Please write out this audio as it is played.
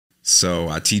So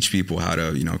I teach people how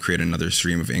to, create another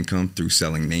stream of income through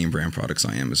selling name brand products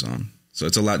on Amazon. So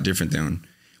it's a lot different than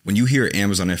when you hear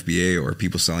Amazon FBA or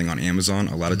people selling on Amazon.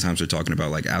 A lot of times they're talking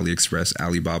about like AliExpress,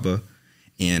 Alibaba,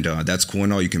 and that's cool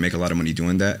and all. You can make a lot of money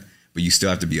doing that, but you still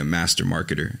have to be a master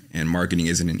marketer, and marketing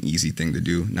isn't an easy thing to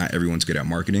do. Not everyone's good at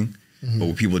marketing, but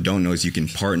what people don't know is you can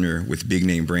partner with big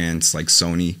name brands like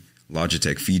Sony,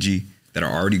 Logitech, Fiji that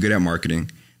are already good at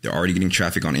marketing. They're already getting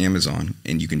traffic on Amazon,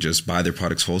 and you can just buy their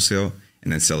products wholesale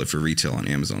and then sell it for retail on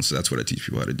Amazon. So that's what I teach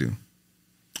people how to do.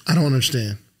 I don't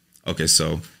understand. Okay,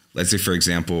 so let's say, for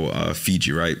example,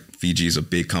 Fiji, right? Fiji is a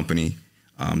big company.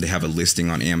 They have a listing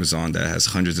on Amazon that has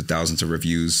hundreds of thousands of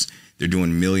reviews. They're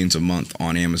doing millions a month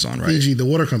on Amazon, right? Fiji, the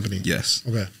water company? Yes.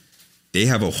 Okay. They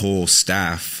have a whole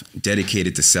staff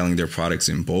dedicated to selling their products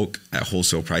in bulk at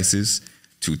wholesale prices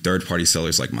to third-party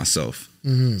sellers like myself.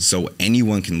 Mm-hmm. So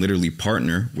anyone can literally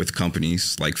partner with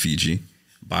companies like Fiji,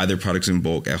 buy their products in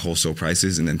bulk at wholesale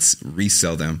prices, and then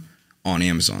resell them on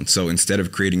Amazon. So instead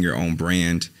of creating your own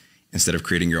brand, instead of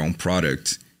creating your own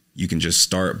product, you can just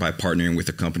start by partnering with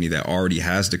a company that already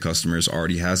has the customers,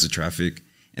 already has the traffic,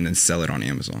 and then sell it on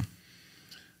Amazon.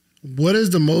 What is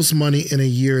the most money in a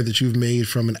year that you've made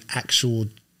from an actual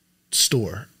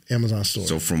store, Amazon store?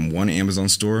 So from one Amazon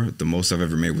store, the most I've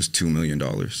ever made was $2 million.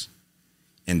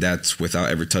 And that's without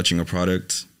ever touching a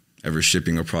product, ever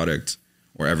shipping a product,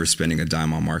 or ever spending a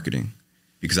dime on marketing.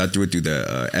 Because I threw it through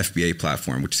the FBA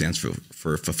platform, which stands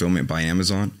for Fulfillment by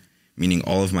Amazon, meaning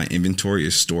all of my inventory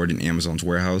is stored in Amazon's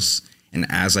warehouse. And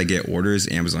as I get orders,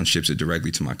 Amazon ships it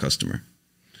directly to my customer.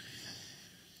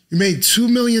 You made $2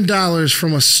 million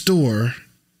from a store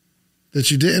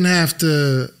that you didn't have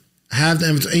to have the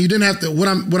inventory. And you didn't have to, what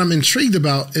I'm intrigued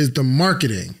about is the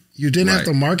marketing. You didn't have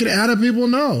to market it. How do people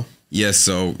know? Yes.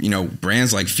 So,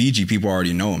 brands like Fiji, people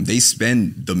already know them. They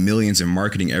spend the millions in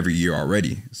marketing every year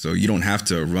already. So you don't have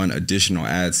to run additional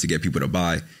ads to get people to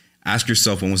buy. Ask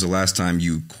yourself, when was the last time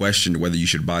you questioned whether you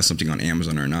should buy something on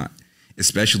Amazon or not?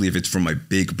 Especially if it's from a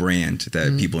big brand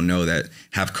that people know that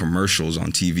have commercials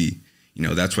on TV.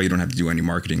 That's why you don't have to do any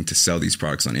marketing to sell these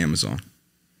products on Amazon.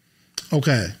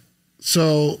 Okay.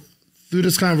 So through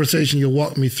this conversation, you'll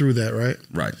walk me through that, right?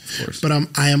 Right, of course. But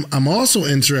I'm also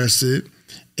interested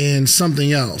in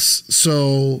something else.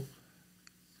 So,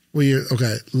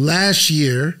 last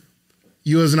year,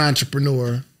 you as an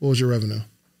entrepreneur, what was your revenue?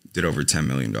 Did over $10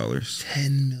 million.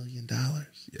 $10 million?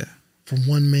 Yeah. From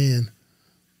one man?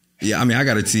 Yeah, I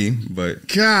got a team, but...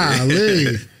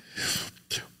 Golly.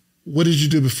 What did you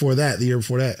do before that, the year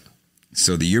before that?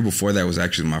 So the year before that was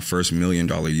actually my first $1 million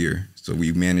year. So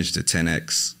we managed to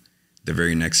 10X the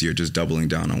very next year, just doubling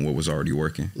down on what was already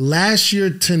working. Last year,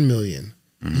 10 million.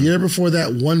 Mm-hmm. The year before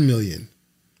that, 1 million.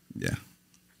 Yeah.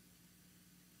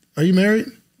 Are you married?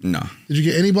 No. Did you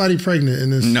get anybody pregnant in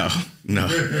this? No.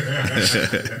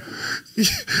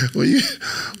 Well,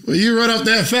 you run up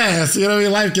that fast.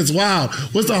 Life gets wild.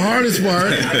 What's the hardest part?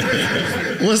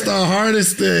 What's the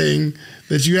hardest thing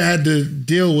that you had to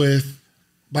deal with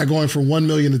by going from 1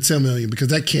 million to 10 million? Because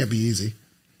that can't be easy.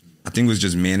 I think it was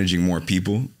just managing more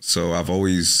people. So I've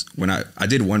always, when I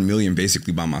did 1 million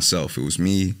basically by myself. It was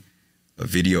me, a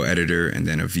video editor, and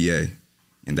then a VA.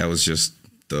 And that was just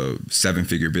the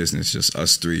 7-figure business, just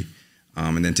us three.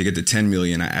 And then to get to 10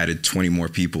 million, I added 20 more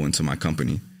people into my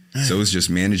company. So it was just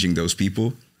managing those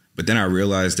people. But then I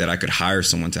realized that I could hire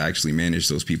someone to actually manage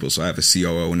those people. So I have a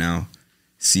COO now,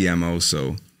 CMO.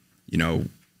 So,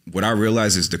 what I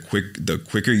realized is the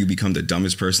quicker you become the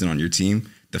dumbest person on your team,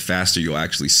 the faster you'll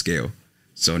actually scale.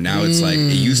 So now it's like,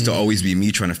 it used to always be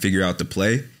me trying to figure out the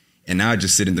play. And now I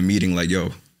just sit in the meeting like,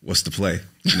 yo, what's the play?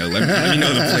 Let me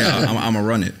know the play. I'm going to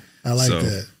run it. I like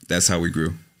that. That's how we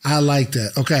grew. I like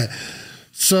that. Okay.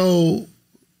 So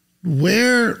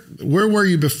where were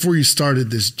you before you started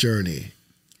this journey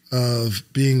of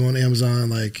being on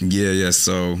Amazon? Yeah.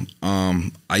 So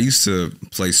I used to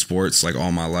play sports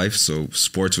all my life. So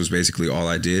sports was basically all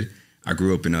I did. I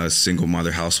grew up in a single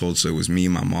mother household. So it was me,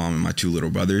 my mom, and my 2 little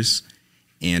brothers.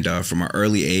 And from an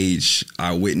early age,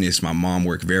 I witnessed my mom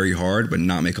work very hard, but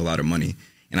not make a lot of money.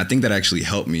 And I think that actually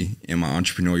helped me in my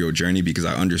entrepreneurial journey because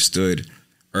I understood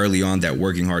early on that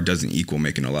working hard doesn't equal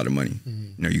making a lot of money.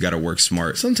 Mm-hmm. You got to work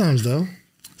smart. Sometimes though.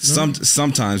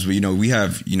 Sometimes, but we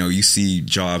have, you see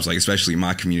jobs especially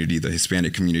my community, the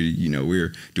Hispanic community,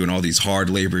 we're doing all these hard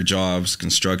labor jobs,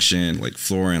 construction,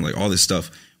 flooring, all this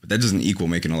stuff, but that doesn't equal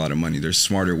making a lot of money. There's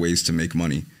smarter ways to make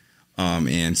money.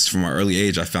 And from an early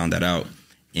age, I found that out.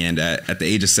 And at the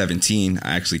age of 17,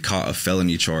 I actually caught a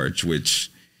felony charge,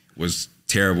 which was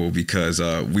terrible because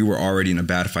we were already in a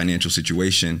bad financial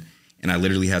situation. And I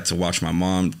literally had to watch my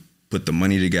mom put the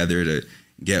money together to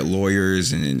get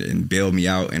lawyers and bail me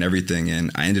out and everything.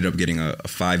 And I ended up getting a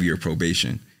 5-year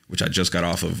probation, which I just got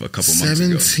off of a couple months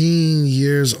ago. 17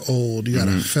 years old. You got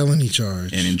a felony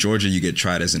charge. And in Georgia, you get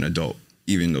tried as an adult,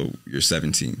 even though you're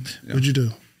 17. You know? What'd you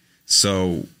do?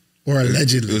 So, or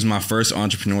allegedly, it was my first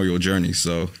entrepreneurial journey.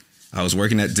 So I was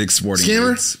working at Dick's Sporting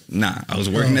Scammer? Goods. Nah, I was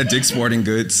working at Dick's Sporting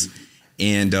Goods,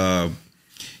 and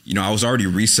you know, I was already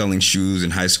reselling shoes in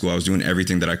high school. I was doing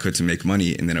everything that I could to make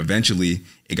money, and then eventually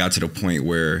it got to the point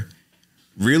where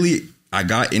really I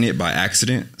got in it by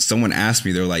accident. Someone asked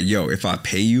me, they're like, "Yo, if I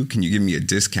pay you, can you give me a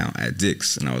discount at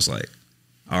Dick's?" And I was like,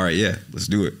 "All right, yeah, let's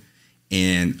do it."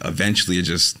 And eventually,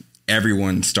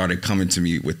 everyone started coming to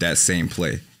me with that same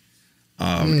play.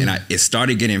 And it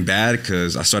started getting bad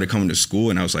because I started coming to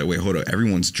school and I was like, wait, hold up.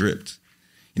 Everyone's dripped.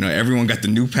 You know, everyone got the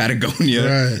new Patagonia.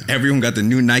 Right. Everyone got the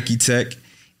new Nike Tech.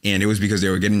 And it was because they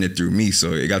were getting it through me.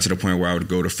 So it got to the point where I would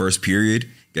go to first period,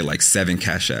 get like 7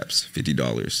 Cash Apps,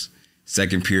 $50.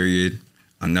 Second period,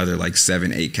 another like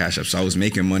 7, 8 Cash Apps. So I was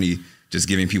making money just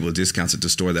giving people discounts at the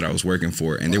store that I was working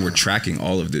for. And they were tracking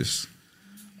all of this.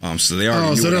 So they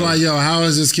already so they're like, yo, how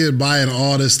is this kid buying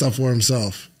all this stuff for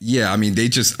himself? Yeah, they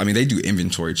do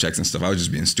inventory checks and stuff. I was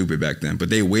just being stupid back then. But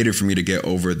they waited for me to get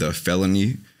over the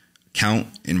felony count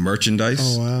in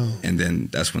merchandise. Oh, wow. And then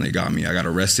that's when they got me. I got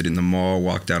arrested in the mall,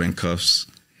 walked out in cuffs,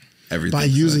 everything. By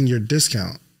using your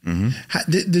discount?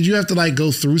 Mm-hmm. Did you have to like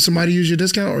go through somebody to use your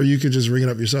discount, or you could just ring it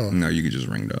up yourself? No, you could just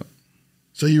ring it up.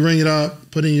 So you ring it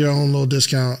up, put in your own little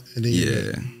discount, and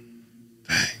then Dang.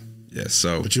 Yeah,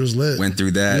 so but you was lit. Went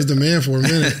through that. You was the man for a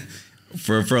minute.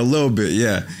 for a little bit,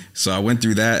 yeah. So I went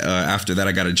through that. After that,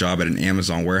 I got a job at an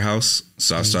Amazon warehouse.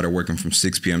 So I started working from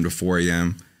 6 p.m. to 4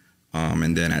 a.m.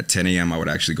 And then at 10 a.m., I would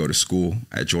actually go to school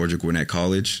at Georgia Gwinnett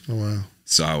College. Oh, wow.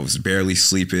 So I was barely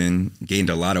sleeping, gained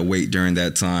a lot of weight during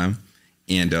that time.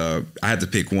 And I had to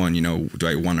pick one, you know, do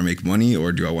I want to make money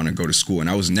or do I want to go to school? And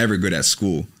I was never good at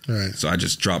school. Right. So I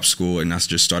just dropped school and I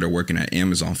just started working at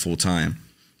Amazon full time.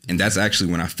 And that's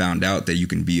actually when I found out that you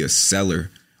can be a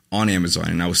seller on Amazon.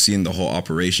 And I was seeing the whole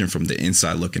operation from the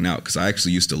inside looking out because I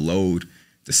actually used to load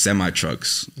the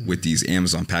semi-trucks with these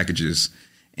Amazon packages.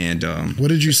 And what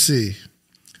did you see?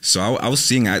 So I was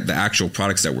seeing the actual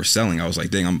products that we're selling. I was like,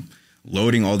 dang, I'm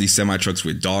loading all these semi-trucks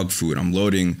with dog food. I'm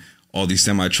loading all these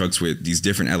semi-trucks with these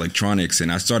different electronics.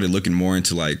 And I started looking more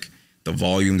into like the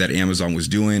volume that Amazon was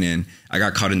doing. And I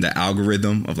got caught in the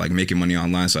algorithm of like making money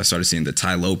online. So I started seeing the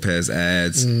Ty Lopez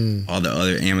ads, all the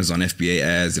other Amazon FBA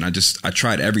ads. And I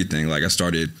tried everything. Like I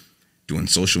started doing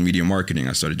social media marketing.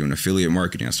 I started doing affiliate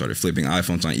marketing. I started flipping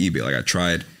iPhones on eBay. Like I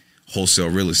tried wholesale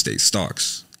real estate,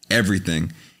 stocks,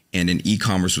 everything. And then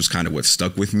e-commerce was kind of what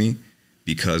stuck with me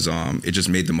because it just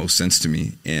made the most sense to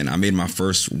me. And I made my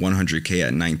first 100K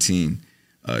at 19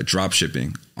 drop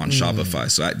shipping on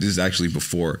Shopify. So this is actually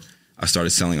before I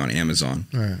started selling on Amazon.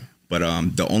 Right. But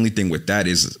the only thing with that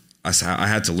is I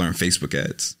had to learn Facebook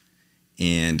ads.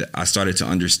 And I started to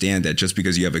understand that just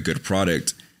because you have a good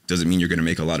product doesn't mean you're going to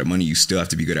make a lot of money. You still have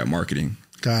to be good at marketing.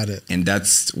 Got it. And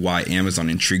that's why Amazon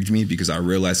intrigued me because I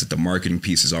realized that the marketing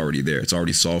piece is already there. It's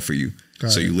already solved for you.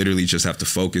 So you literally just have to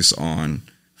focus on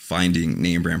finding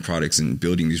name brand products and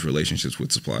building these relationships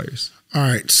with suppliers. All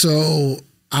right. So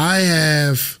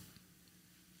I'm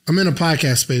in a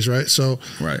podcast space, right? So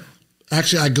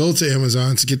actually I go to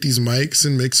Amazon to get these mics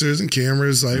and mixers and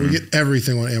cameras. Like we get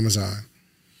everything on Amazon.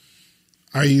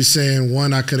 Are you saying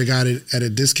one, I could have got it at a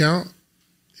discount,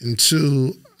 and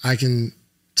two, I can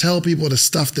tell people the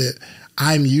stuff that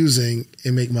I'm using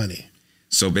and make money?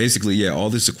 So basically, yeah, all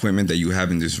this equipment that you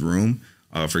have in this room,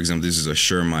 for example, this is a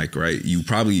Shure mic, right? You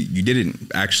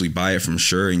didn't actually buy it from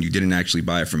Shure and you didn't actually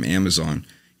buy it from Amazon.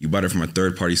 You bought it from a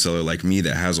third-party seller like me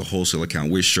that has a wholesale account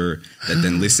with Shure that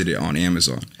then listed it on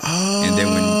Amazon. Oh. And then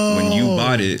when you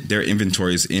bought it, their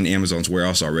inventory is in Amazon's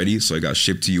warehouse already, so it got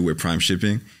shipped to you with Prime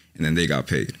shipping, and then they got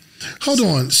paid. Hold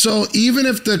on. So even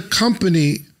if the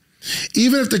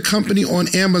company on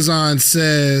Amazon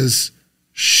says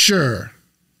Shure.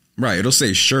 Right, it'll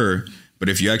say Shure, but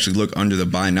if you actually look under the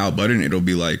buy now button, it'll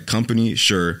be like company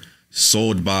Shure,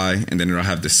 sold by, and then it'll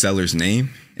have the seller's name,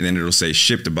 and then it'll say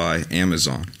shipped by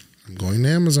Amazon. I'm going to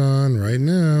Amazon right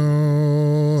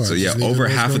now. So yeah, over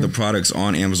half of the products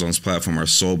on Amazon's platform are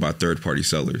sold by third-party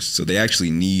sellers. So they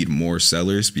actually need more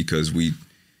sellers because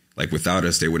without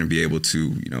us, they wouldn't be able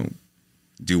to,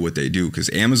 do what they do. Because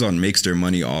Amazon makes their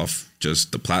money off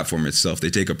just the platform itself.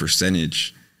 They take a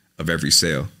percentage of every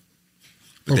sale.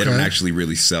 But they don't actually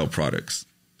really sell products.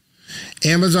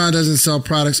 Amazon doesn't sell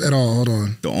products at all. Hold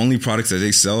on. The only products that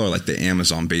they sell are like the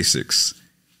Amazon Basics,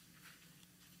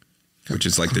 which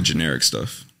is like the generic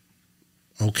stuff.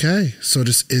 Okay. So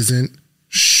this isn't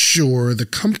Shure, the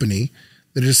company.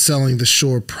 They're just selling the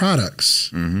Shure products.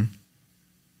 Mm-hmm.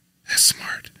 That's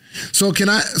smart. So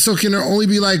can there only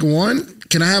be like one?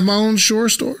 Can I have my own Shure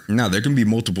store? No, there can be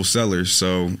multiple sellers.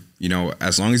 So,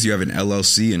 as long as you have an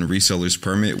LLC and reseller's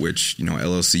permit, which,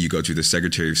 LLC, you go to the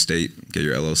Secretary of State, get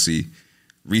your LLC.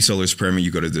 Reseller's permit,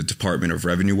 you go to the Department of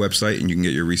Revenue website and you can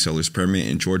get your reseller's permit.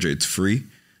 In Georgia, it's free.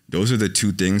 Those are the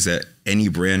two things that any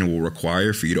brand will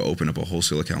require for you to open up a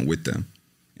wholesale account with them.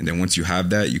 And then once you have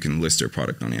that, you can list their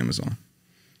product on Amazon.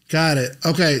 Got it.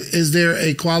 Okay. Is there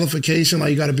a qualification?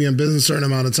 Like you got to be in business a certain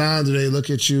amount of time? Do they look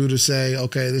at you to say,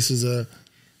 okay, this is a...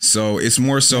 So it's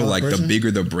more so like person? The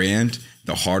bigger the brand,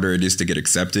 the harder it is to get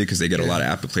accepted because they get a lot of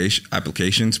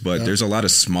applications. But there's a lot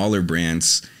of smaller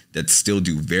brands that still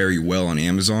do very well on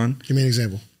Amazon. Give me an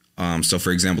example. So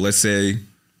for example, let's say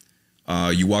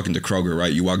you walk into Kroger,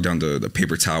 right? You walk down the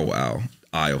paper towel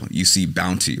aisle. You see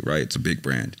Bounty, right? It's a big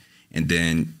brand. And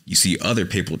then you see other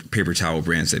paper towel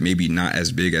brands that maybe not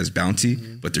as big as Bounty,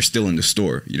 but they're still in the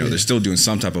store. They're still doing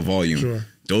some type of volume. Sure.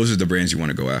 Those are the brands you want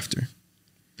to go after.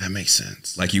 That makes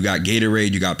sense. Like you got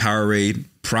Gatorade, you got Powerade.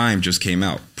 Prime just came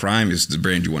out. Prime is the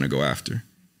brand you want to go after.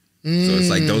 So it's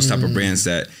like those type of brands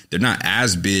that they're not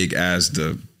as big as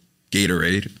the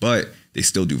Gatorade, but they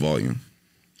still do volume.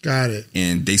 Got it.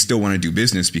 And they still want to do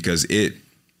business because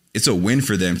it's a win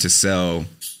for them to sell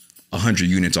 100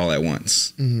 units all at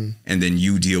once. Mm-hmm. And then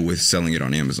you deal with selling it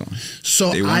on Amazon. So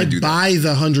I buy the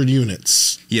 100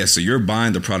 units. Yeah, so you're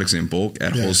buying the products in bulk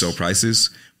at wholesale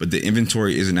prices, but the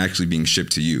inventory isn't actually being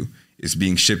shipped to you. It's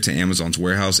being shipped to Amazon's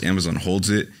warehouse. Amazon holds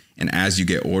it. And as you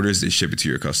get orders, they ship it to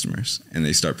your customers and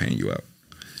they start paying you out.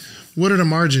 What are the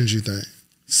margins, you think?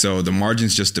 So the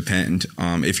margins just depend.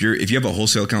 If you have a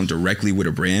wholesale account directly with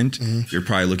a brand, you're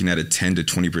probably looking at a 10 to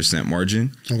 20%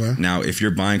 margin. Okay. Now, if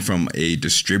you're buying from a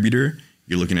distributor,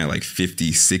 you're looking at like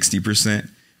 50, 60%.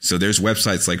 So there's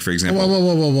websites like, for example.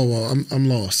 Whoa. I'm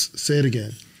lost. Say it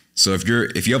again. So if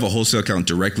you have a wholesale account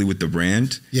directly with the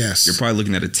brand, yes, you're probably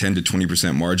looking at a 10 to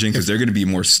 20% margin because they're going to be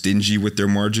more stingy with their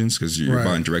margins because you're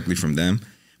buying directly from them.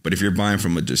 But if you're buying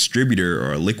from a distributor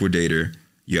or a liquidator,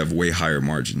 you have way higher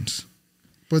margins.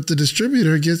 But the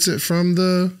distributor gets it from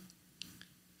the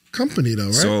company though,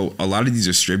 right? So a lot of these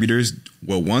distributors,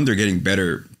 well, one, they're getting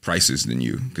better prices than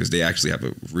you because they actually have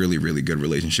a really, really good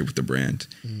relationship with the brand.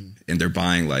 And they're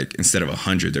buying like, instead of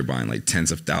 100, they're buying like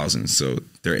tens of thousands. So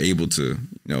they're able to,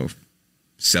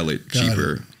 sell it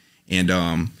cheaper.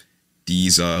 And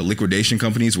these liquidation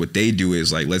companies, what they do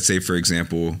is like, let's say, for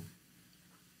example,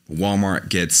 Walmart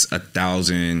gets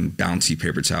 1,000 Bounty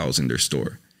paper towels in their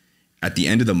store. At the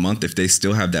end of the month, if they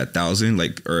still have that 1,000,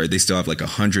 or they still have like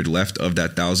 100 left of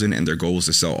that 1,000 and their goal is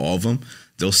to sell all of them,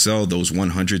 they'll sell those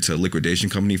 100 to a liquidation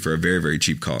company for a very, very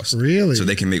cheap cost. Really? So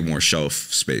they can make more shelf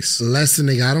space. Less than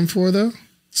they got them for, though?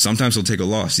 Sometimes they'll take a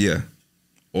loss, yeah.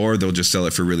 Or they'll just sell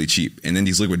it for really cheap. And then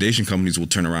these liquidation companies will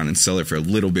turn around and sell it for a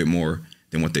little bit more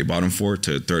than what they bought them for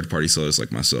to third-party sellers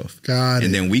like myself. Got it.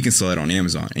 And then we can sell it on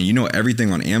Amazon. And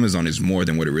everything on Amazon is more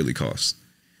than what it really costs.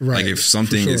 Right. Like if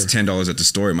something is $10 at the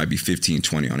store, it might be $15,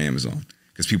 $20 on Amazon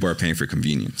because people are paying for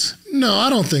convenience. No, I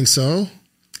don't think so.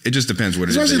 It just depends what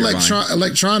it is that you're buying.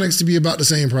 Electronics to be about the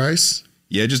same price.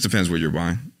 Yeah, it just depends what you're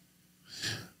buying.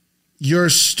 Your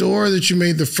store that you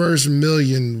made the first $1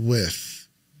 million with,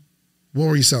 what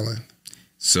were you selling?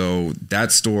 So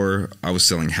that store, I was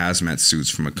selling hazmat suits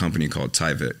from a company called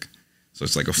Tyvek. So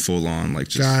it's like a full-on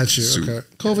suit. Okay.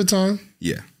 COVID time?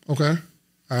 Yeah. Okay.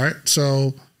 All right.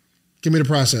 So give me the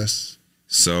process.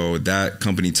 So that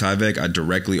company, Tyvek, I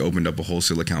directly opened up a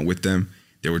wholesale account with them.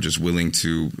 They were just willing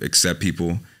to accept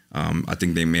people. I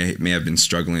think they may have been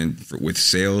struggling with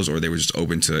sales or they were just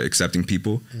open to accepting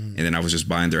people. And then I was just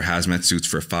buying their hazmat suits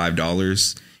for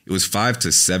 $5. It was $5 to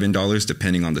 $7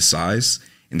 depending on the size.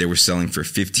 And they were selling for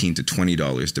 $15 to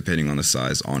 $20 depending on the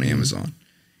size on Amazon.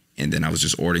 And then I was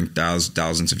just ordering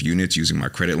thousands of units using my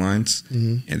credit lines.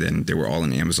 And then they were all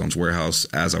in Amazon's warehouse.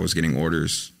 As I was getting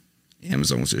orders,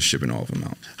 Amazon was just shipping all of them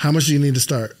out. How much do you need to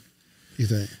start, you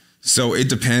think? So it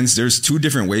depends. There's two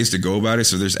different ways to go about it.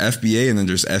 So there's FBA and then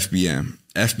there's FBM.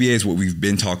 FBA is what we've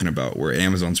been talking about, where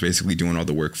Amazon's basically doing all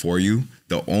the work for you.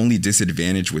 The only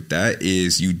disadvantage with that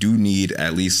is you do need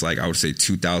at least I would say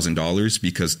 $2,000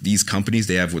 because these companies,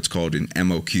 they have what's called an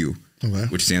MOQ,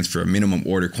 which stands for a minimum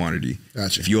order quantity.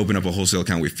 Gotcha. If you open up a wholesale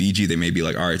account with Fiji, they may be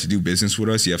like, all right, to do business with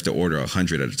us, you have to order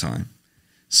 100 at a time.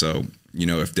 So,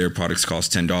 if their products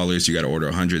cost $10, you got to order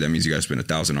 100. That means you got to spend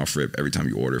 $1,000 off rip every time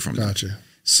you order from them. Gotcha.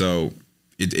 So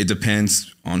it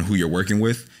depends on who you're working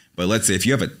with. But let's say if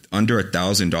you have under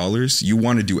 $1,000, you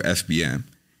want to do FBM.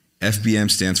 FBM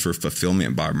stands for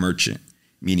fulfillment by merchant,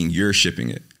 meaning you're shipping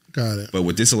it. Got it. But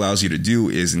what this allows you to do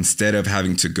is instead of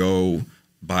having to go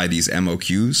buy these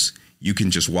MOQs, you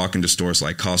can just walk into stores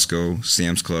like Costco,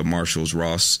 Sam's Club, Marshalls,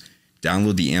 Ross,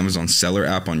 download the Amazon Seller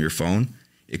app on your phone.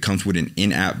 It comes with an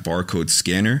in-app barcode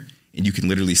scanner, and you can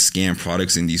literally scan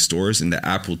products in these stores, and the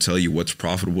app will tell you what's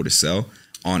profitable to sell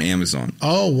on Amazon.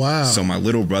 Oh, wow. So my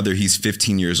little brother, he's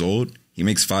 15 years old. He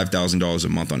makes $5,000 a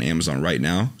month on Amazon right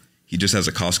now. He just has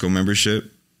a Costco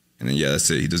membership. And then, that's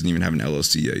it. He doesn't even have an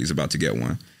LLC yet. He's about to get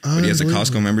one. But he has a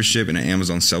Costco membership and an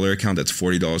Amazon seller account that's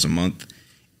 $40 a month.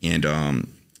 And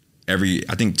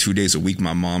I think 2 days a week,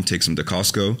 my mom takes him to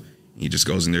Costco. He just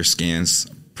goes in there, scans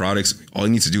products. All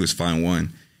he needs to do is find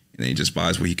one. And then he just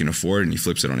buys what he can afford and he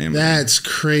flips it on Amazon. That's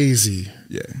crazy.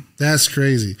 Yeah. That's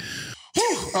crazy.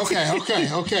 Okay.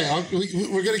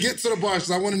 We're going to get to the bar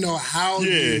because I want to know how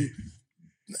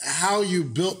you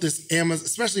built this Amazon,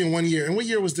 especially in 1 year. And what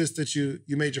year was this that you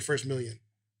made your first million?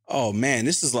 Oh man,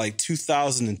 this is like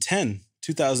 2010,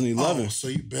 2011. Oh, so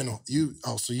you've been on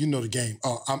so you know the game.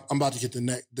 Oh, I'm about to get I'm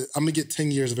gonna get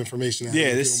 10 years of information out of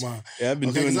you. I've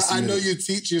been doing this. I know you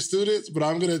teach your students, but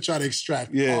I'm gonna try to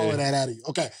extract all of that out of you.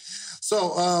 Okay.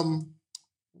 So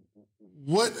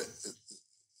what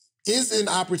is an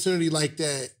opportunity like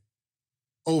that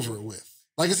over with?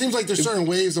 Like, it seems like there's certain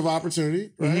waves of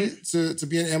opportunity, right? To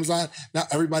be in Amazon.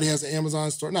 Not everybody has an Amazon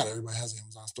store. Not everybody has an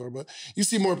Amazon store, but you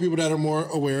see more people that are more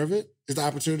aware of it. Is the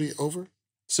opportunity over?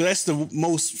 So that's the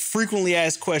most frequently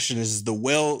asked question: is the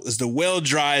well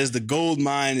dry? Is the gold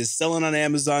mine? Is selling on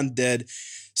Amazon dead?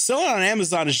 Selling on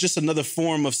Amazon is just another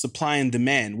form of supply and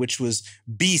demand, which was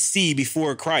BC,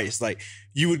 before Christ. Like,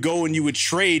 you would go and you would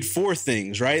trade for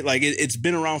things, right? Like, it's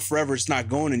been around forever. It's not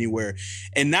going anywhere.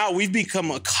 And now we've become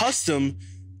accustomed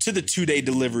to the 2-day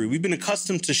delivery. We've been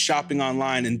accustomed to shopping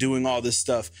online and doing all this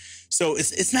stuff. So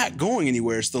it's not going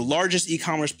anywhere. It's the largest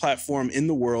e-commerce platform in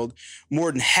the world. More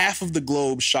than half of the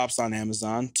globe shops on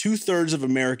Amazon. 2/3 of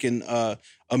Americans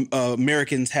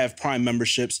have Prime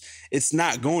memberships. It's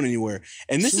not going anywhere.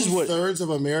 And this is what 2/3 of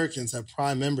Americans have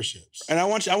Prime memberships. And I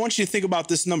want you to think about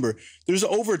this number. There's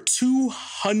over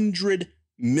 200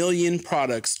 million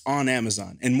products on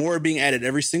Amazon, and more are being added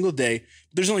every single day.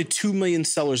 There's only 2 million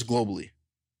sellers globally.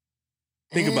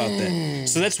 Think about that.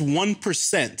 So that's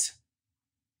 1%.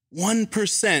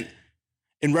 1%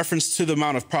 in reference to the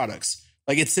amount of products.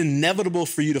 Like, it's inevitable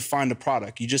for you to find a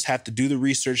product. You just have to do the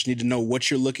research, need to know what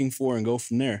you're looking for, and go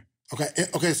from there.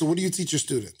 Okay. So what do you teach your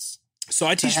students? So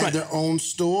I teach to have their own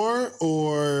store,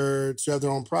 or to have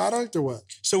their own product, or what?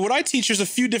 So what I teach, there's a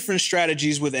few different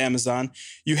strategies with Amazon.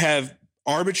 You have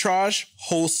arbitrage,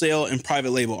 wholesale, and private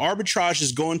label. Arbitrage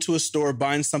is going to a store,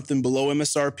 buying something below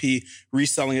MSRP,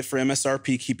 reselling it for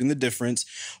MSRP, keeping the difference.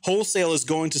 Wholesale is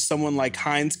going to someone like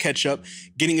Heinz Ketchup,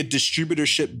 getting a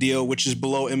distributorship deal, which is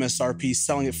below MSRP,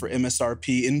 selling it for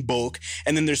MSRP in bulk.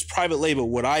 And then there's private label,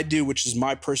 what I do, which is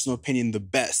my personal opinion, the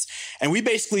best. And we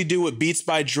basically do what Beats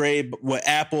by Dre, what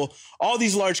Apple, all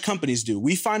these large companies do.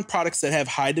 We find products that have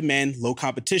high demand, low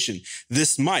competition.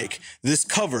 This mic, this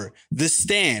cover, this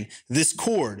stand, this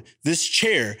cord, this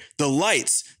chair, the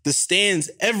lights, the stands,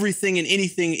 everything and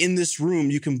anything in this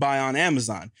room you can buy on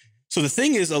Amazon. So the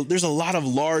thing is, there's a lot of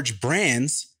large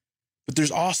brands, but there's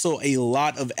also a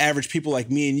lot of average people like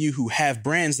me and you who have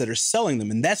brands that are selling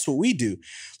them. And that's what we do.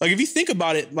 Like, if you think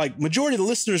about it, like, majority of the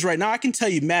listeners right now, I can tell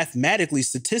you mathematically,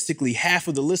 statistically, half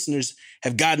of the listeners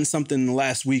have gotten something in the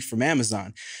last week from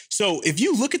Amazon. So if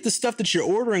you look at the stuff that you're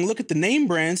ordering, look at the name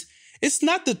brands, it's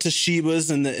not the Toshibas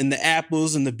and the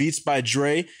Apples and the Beats by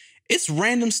Dre. It's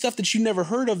random stuff that you never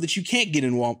heard of that you can't get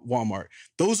in Walmart.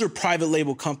 Those are private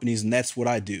label companies, and that's what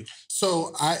I do.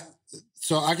 So I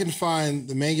can find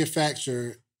the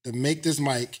manufacturer to make this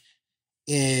mic,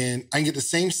 and I can get the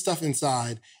same stuff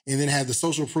inside, and then have the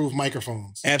social proof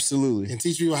microphones. Absolutely. And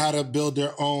teach people how to build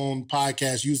their own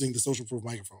podcast using the social proof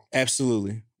microphone.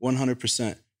 Absolutely.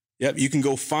 100%. Yep, you can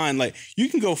go find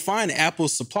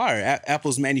Apple's supplier,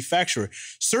 Apple's manufacturer.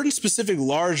 Certain specific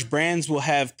large brands will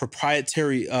have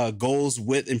proprietary goals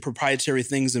with and proprietary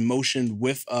things in motion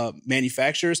with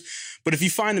manufacturers. But if you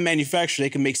find the manufacturer,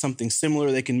 they can make something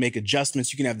similar. They can make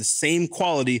adjustments. You can have the same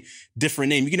quality, different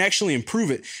name. You can actually improve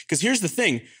it. Because here's the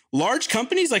thing. Large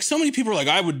companies, like, so many people are like,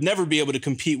 I would never be able to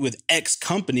compete with X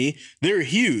company. They're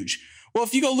huge. Well,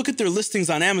 if you go look at their listings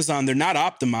on Amazon, they're not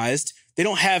optimized. They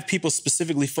don't have people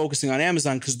specifically focusing on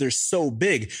Amazon because they're so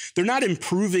big. They're not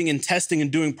improving and testing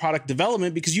and doing product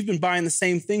development because you've been buying the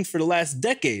same thing for the last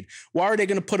decade. Why are they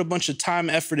going to put a bunch of time,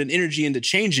 effort, and energy into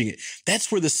changing it? That's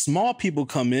where the small people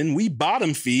come in. We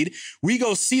bottom feed. We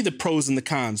go see the pros and the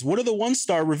cons. What are the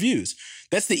 1-star reviews?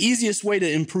 That's the easiest way to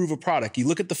improve a product. You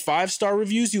look at the 5-star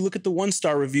reviews, you look at the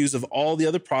 1-star reviews of all the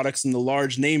other products and the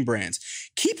large name brands.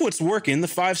 Keep what's working, the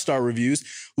 5-star reviews,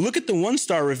 look at the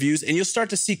 1-star reviews, and you'll start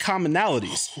to see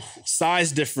commonalities.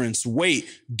 Size difference, weight,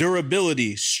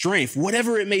 durability, strength,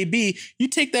 whatever it may be. You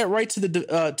take that right to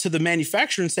the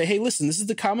manufacturer and say, hey, listen, this is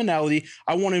the commonality.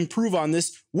 I want to improve on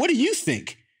this. What do you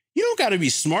think? You don't got to be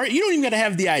smart. You don't even got to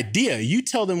have the idea. You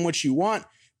tell them what you want.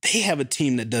 They have a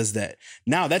team that does that.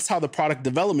 Now that's how the product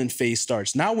development phase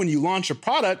starts. Now when you launch a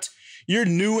product, you're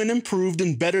new and improved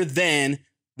and better than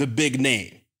the big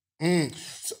name.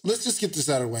 So let's just get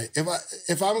this out of the way.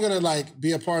 If I'm gonna like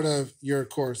be a part of your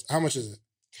course, how much is it?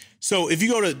 So if you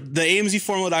go to the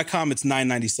AMZformula.com, it's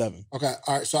 $997. Okay,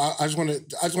 all right. So I just want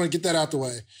to get that out the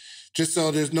way, just so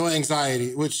there's no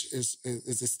anxiety, which is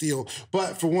a steal.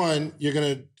 But for one, you're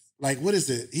gonna. Like, what is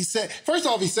it? He said, first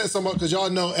off, he said something, because y'all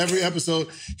know every episode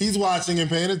he's watching and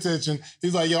paying attention.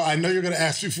 He's like, yo, I know you're going to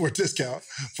ask me for a discount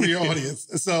for your audience.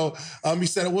 So he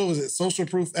said, what was it? Social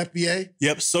Proof FBA?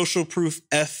 Yep. Social Proof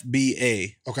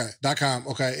FBA. Okay. .com.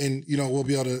 Okay. And, we'll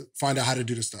be able to find out how to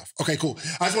do this stuff. Okay, cool.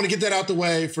 I just want to get that out the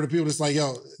way for the people that's like,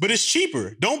 yo. But it's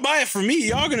cheaper. Don't buy it from me.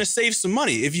 Y'all going to save some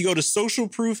money. If you go to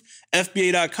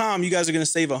socialproofFBA.com, you guys are going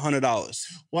to save $100.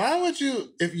 Why would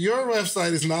you, if your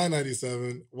website is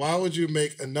 $997, why would you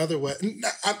make another web?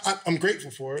 I'm grateful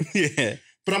for it. Yeah.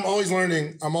 But I'm always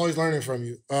learning from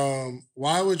you.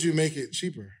 Why would you make it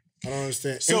cheaper? I don't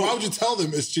understand. So, and why would you tell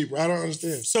them it's cheaper? I don't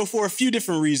understand. So for a few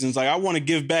different reasons, like I want to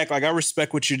give back. Like I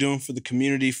respect what you're doing for the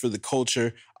community, for the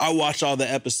culture. I watch all the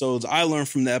episodes. I learn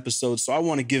from the episodes. So I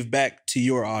want to give back to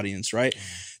your audience, right?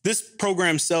 This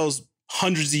program sells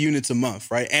hundreds of units a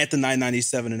month, right? At the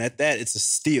 $997. And at that, it's a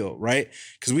steal, right?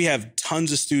 Because we have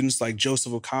tons of students like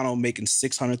Joseph O'Connell making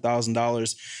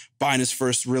 $600,000, buying his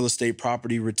first real estate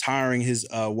property, retiring his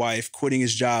wife, quitting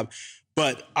his job.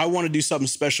 But I want to do something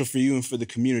special for you and for the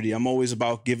community. I'm always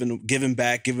about giving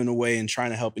back, giving away, and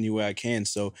trying to help any way I can.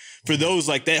 So for those,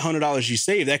 like that $100 you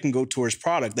save, that can go towards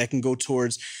product. That can go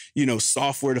towards,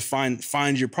 software to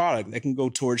find your product. That can go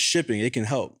towards shipping. It can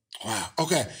help. Wow.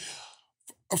 Okay.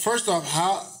 First off,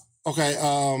 all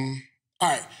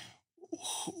right.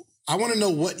 I want to know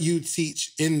what you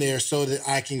teach in there so that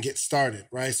I can get started,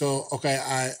 right? So, okay,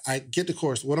 I get the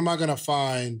course. What am I going to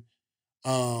find?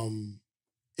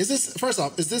 Is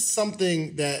this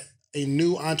something that a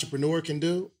new entrepreneur can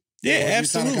do? Yeah,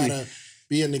 absolutely. Kind of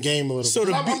be in the game a little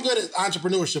bit. I'm good at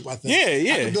entrepreneurship, I think.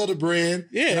 Yeah. I can build a brand.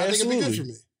 Yeah, and I absolutely. think it'd be good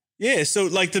for me. Yeah, so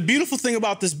like the beautiful thing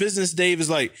about this business, Dave, is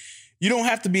like you don't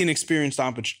have to be an experienced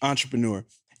entrepreneur.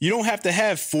 You don't have to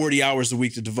have 40 hours a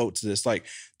week to devote to this. Like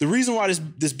the reason why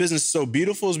this business is so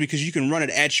beautiful is because you can run it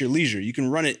at your leisure. You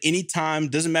can run it anytime.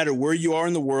 Doesn't matter where you are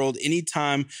in the world,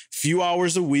 anytime, few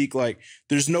hours a week. Like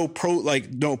there's no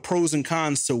pros and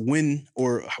cons to when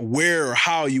or where or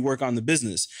how you work on the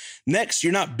business. Next,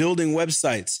 you're not building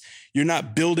websites. You're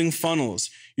not building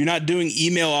funnels. You're not doing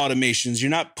email automations. You're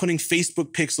not putting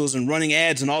Facebook pixels and running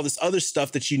ads and all this other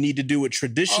stuff that you need to do with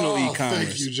traditional e-commerce.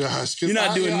 Thank you, Josh. You're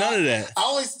not doing none of that. I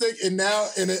always think, and now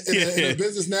in a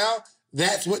business now,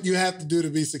 that's what you have to do to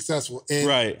be successful. And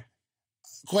right.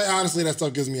 Quite honestly, that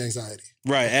stuff gives me anxiety.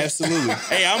 Right, absolutely.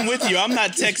 Hey, I'm with you. I'm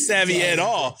not tech savvy at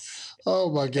all.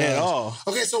 Oh my God. At all.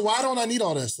 Okay, so why don't I need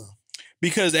all that stuff?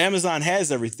 Because Amazon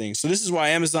has everything. So this is why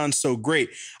Amazon's so great.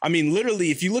 I mean, literally,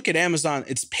 if you look at Amazon,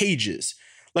 it's pages.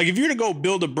 Like if you're to go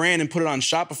build a brand and put it on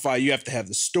Shopify, you have to have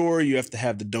the store, you have to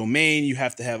have the domain, you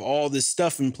have to have all this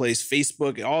stuff in place,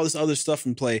 Facebook, all this other stuff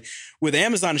in play. With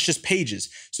Amazon, it's just pages.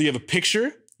 So you have a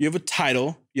picture, you have a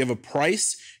title, you have a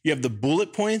price, you have the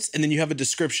bullet points, and then you have a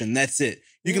description. That's it.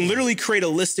 You can literally create a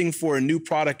listing for a new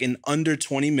product in under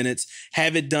 20 minutes,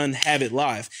 have it done, have it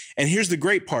live. And here's the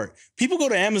great part. People go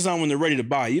to Amazon when they're ready to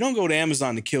buy. You don't go to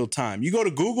Amazon to kill time. You go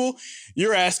to Google,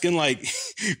 you're asking like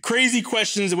crazy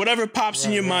questions, whatever pops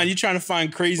in your mind, you're trying to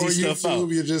find crazy stuff out.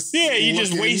 You're just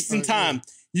wasting time.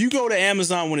 You go to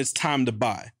Amazon when it's time to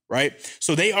buy. Right?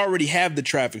 So they already have the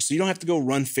traffic. So you don't have to go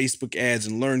run Facebook ads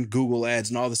and learn Google ads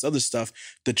and all this other stuff.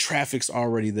 The traffic's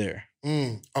already there.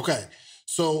 Okay.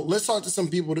 So let's talk to some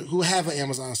people who have an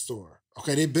Amazon store.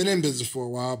 Okay. They've been in business for a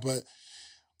while, but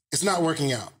it's not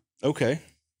working out. Okay.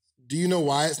 Do you know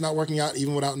why it's not working out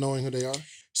even without knowing who they are?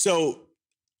 So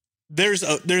there's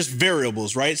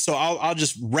variables, right? So I'll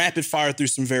just rapid fire through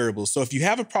some variables. So if you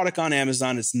have a product on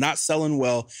Amazon, it's not selling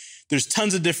well, there's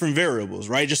tons of different variables,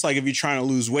 right? Just like if you're trying to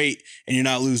lose weight and you're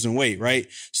not losing weight, right?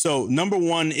 So number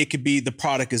one, it could be the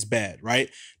product is bad, right?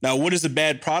 Now, what is a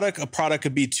bad product? A product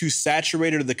could be too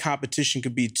saturated or the competition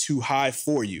could be too high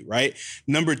for you, right?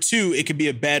 Number two, it could be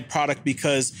a bad product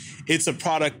because it's a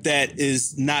product that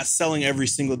is not selling every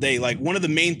single day. Like one of the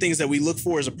main things that we look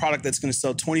for is a product that's going to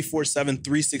sell 24/7,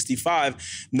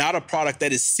 365, not a product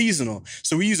that is seasonal.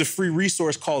 So we use a free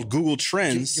resource called Google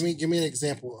Trends. Give me an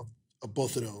example of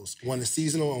both of those. One is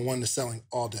seasonal and one is selling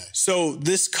all day. So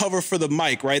this cover for the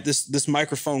mic, right? This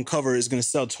microphone cover is going to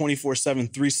sell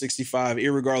 24/7, 365,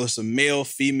 irregardless of male,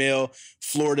 female,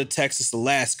 Florida, Texas,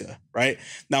 Alaska, right?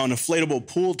 Now, an inflatable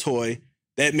pool toy,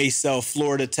 that may sell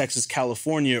Florida, Texas,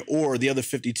 California, or the other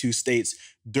 52 states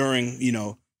during,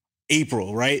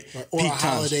 April, right? Or peak a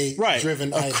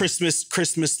holiday-driven item.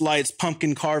 Christmas lights,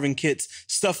 pumpkin carving kits,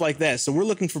 stuff like that. So we're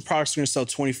looking for products that are going to sell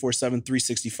 24/7,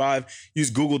 365. Use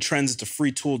Google Trends. It's a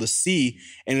free tool to see,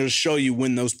 and it'll show you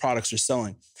when those products are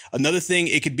selling. Another thing,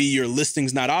 it could be your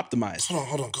listings not optimized.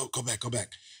 Hold on. Go back.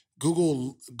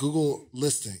 Google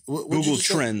listing. Google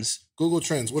Trends. Google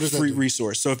Trends. What is that? Free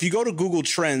resource. So if you go to Google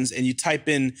Trends and you type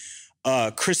in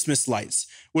Christmas lights,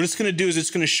 what it's going to do is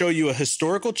it's going to show you a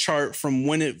historical chart from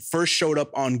when it first showed up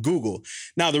on Google.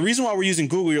 Now, the reason why we're using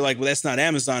Google, you're like, well, that's not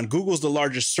Amazon. Google's the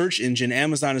largest search engine.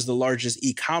 Amazon is the largest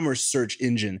e-commerce search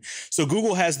engine. So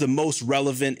Google has the most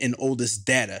relevant and oldest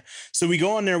data. So we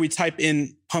go on there, we type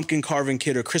in pumpkin carving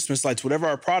kit or Christmas lights, whatever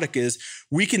our product is,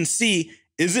 we can see,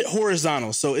 is it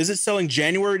horizontal? So is it selling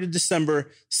January to December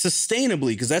sustainably?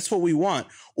 Because that's what we want.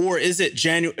 Or is it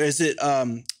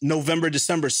November,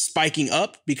 December spiking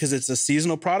up because it's a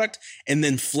seasonal product and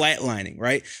then flatlining,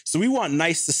 right? So we want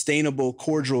nice, sustainable,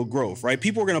 cordial growth, right?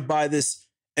 People are going to buy this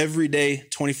every day,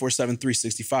 24/7,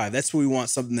 365. That's what we want,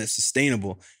 something that's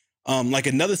sustainable. Like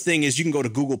another thing is you can go to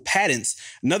Google Patents.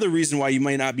 Another reason why you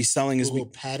might not be selling is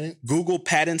Google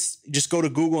Patents. Just go to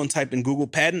Google and type in Google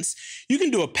Patents. You can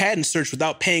do a patent search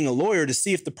without paying a lawyer to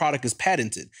see if the product is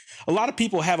patented. A lot of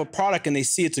people have a product and they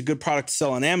see it's a good product to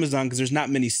sell on Amazon because there's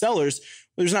not many sellers.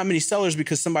 There's not many sellers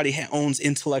because somebody owns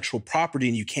intellectual property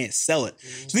and you can't sell it.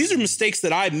 So these are mistakes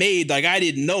that I made. Like I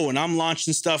didn't know, and I'm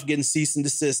launching stuff, getting cease and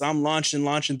desist. I'm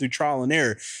launching through trial and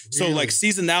error. So like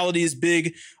seasonality is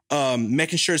big.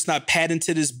 Making sure it's not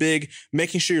patented is big.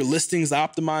 Making sure your listing's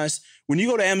optimized. When you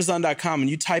go to Amazon.com and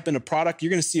you type in a product, you're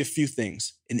going to see a few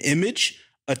things: an image,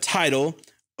 a title,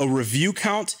 a review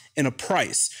count, and a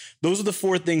price. Those are the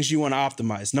four things you want to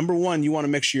optimize. Number one, you want to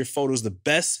make sure your photo is the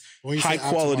best, high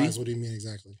quality. Optimize, what do you mean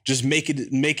exactly? Just make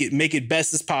it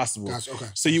best as possible. Gotcha. Okay.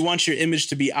 So you want your image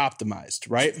to be optimized,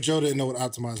 right? Joe didn't know what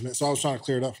optimize meant, so I was trying to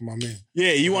clear it up for my man.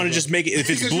 Yeah, you want to just make it, if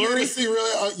it's blurry,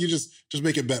 you just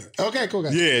make it better. Okay, cool,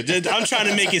 guys. Yeah, I'm trying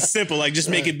to make it simple. Like just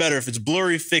make it better. If it's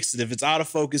blurry, fix it. If it's out of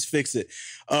focus, fix it.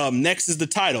 Next is the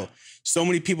title. So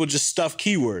many people just stuff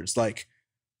keywords like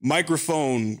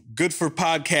microphone, good for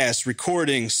podcasts,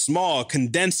 recording, small,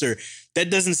 condenser.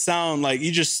 That doesn't sound like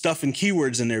you just stuffing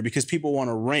keywords in there because people want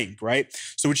to rank, right?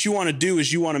 So what you want to do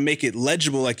is you want to make it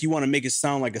legible. Like you want to make it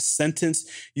sound like a sentence.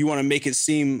 You want to make it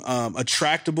seem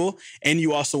attractable. And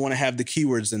you also want to have the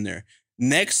keywords in there.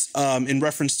 Next, in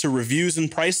reference to reviews and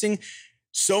pricing,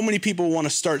 so many people want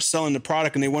to start selling the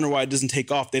product and they wonder why it doesn't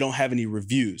take off. They don't have any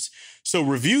reviews. So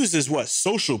reviews is what?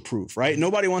 Social proof, right?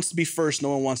 Nobody wants to be first. No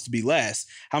one wants to be last.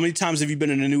 How many times have you been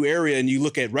in a new area and you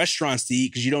look at restaurants to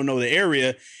eat because you don't know the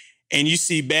area and you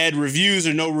see bad reviews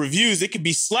or no reviews? It could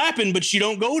be slapping, but you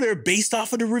don't go there based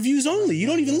off of the reviews only. You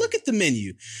don't even look at the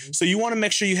menu. So you want to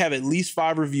make sure you have at least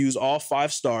 5 reviews, all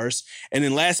 5 stars. And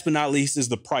then last but not least is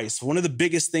the price. One of the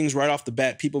biggest things right off the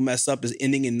bat people mess up is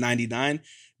ending in 99.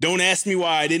 Don't ask me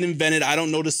why. I didn't invent it. I don't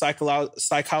know the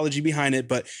psychology behind it,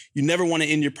 but you never want to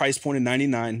end your price point at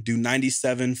 99. Do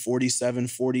 97, 47,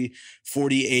 40,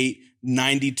 48,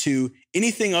 92,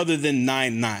 anything other than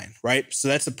 99, right? So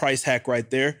that's a price hack right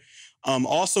there.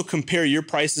 Also compare your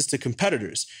prices to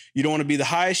competitors. You don't want to be the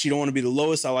highest. You don't want to be the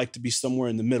lowest. I like to be somewhere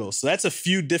in the middle. So that's a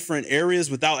few different areas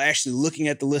without actually looking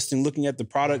at the listing, looking at the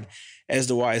product as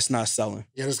to why it's not selling.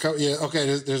 Yeah,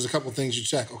 there's a couple things you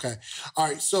check. Okay. All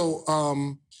right.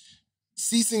 So,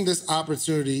 seizing this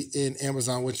opportunity in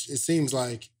Amazon, which it seems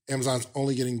like Amazon's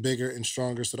only getting bigger and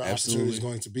stronger, so the opportunity is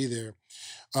going to be there.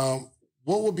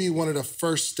 What would be one of the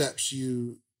first steps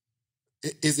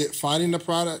is it finding the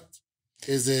product?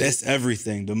 That's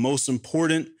everything. The most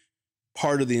important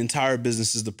part of the entire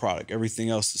business is the product. Everything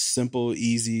else is simple,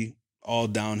 easy, all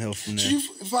downhill from there. So you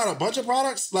find a bunch of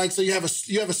products? Like, so you have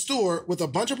a store with a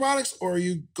bunch of products, or are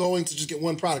you going to just get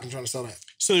one product and trying to sell that?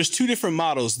 So there's 2 different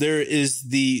models. There is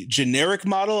the generic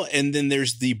model and then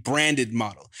there's the branded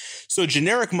model. So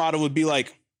generic model would be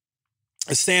like,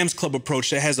 a Sam's Club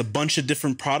approach that has a bunch of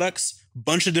different products,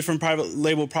 bunch of different private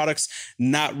label products,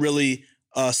 not really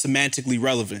semantically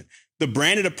relevant. The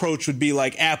branded approach would be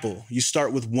like Apple. You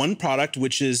start with one product,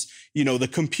 which is, the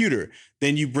computer.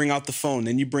 Then you bring out the phone.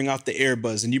 Then you bring out the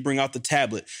earbuds, and you bring out the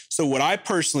tablet. So what I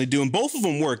personally do, and both of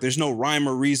them work, there's no rhyme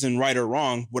or reason, right or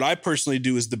wrong. What I personally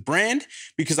do is the brand,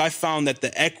 because I found that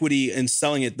the equity in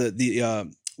selling it,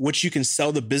 what you can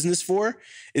sell the business for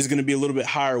is going to be a little bit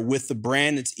higher with the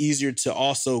brand. It's easier to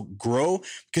also grow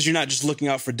because you're not just looking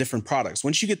out for different products.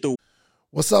 Once you get the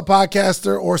What's up,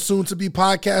 podcaster or soon-to-be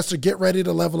podcaster? Get ready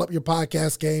to level up your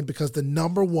podcast game because the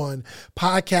 #1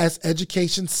 podcast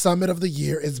education summit of the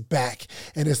year is back,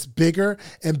 and it's bigger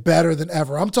and better than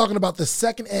ever. I'm talking about the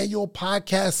 2nd annual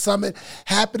podcast summit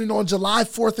happening on July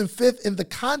 4th and 5th in the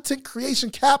content creation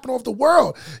capital of the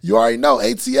world. You already know,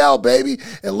 ATL, baby.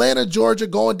 Atlanta, Georgia,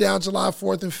 going down July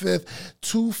 4th and 5th,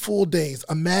 2 full days.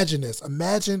 Imagine this.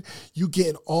 Imagine you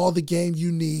getting all the game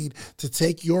you need to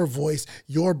take your voice,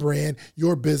 your brand,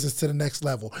 your business to the next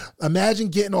level. Imagine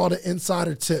getting all the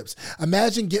insider tips.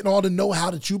 Imagine getting all the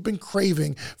know-how that you've been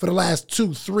craving for the last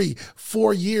 2, 3,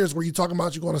 4 years where you're talking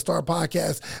about you're going to start a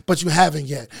podcast, but you haven't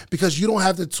yet because you don't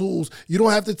have the tools, you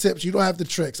don't have the tips, you don't have the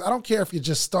tricks. I don't care if you're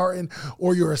just starting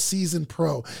or you're a seasoned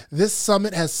pro. This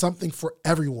summit has something for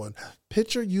everyone.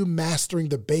 Picture you mastering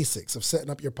the basics of setting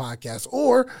up your podcast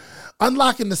or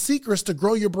unlocking the secrets to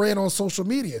grow your brand on social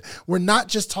media. We're not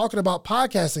just talking about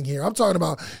podcasting here. I'm talking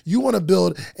about you want to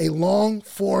build a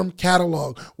long-form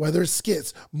catalog, whether it's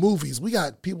skits, movies. We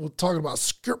got people talking about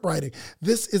script writing.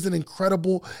 This is an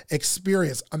incredible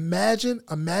experience. Imagine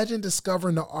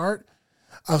discovering the art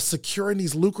of securing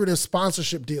these lucrative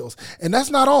sponsorship deals. And that's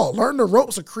not all. Learn the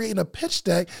ropes of creating a pitch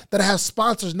deck that has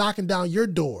sponsors knocking down your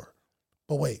door.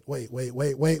 But wait.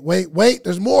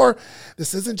 There's more.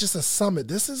 This isn't just a summit.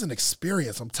 This is an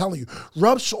experience. I'm telling you,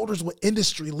 rub shoulders with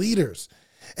industry leaders.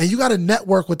 And you got to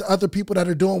network with the other people that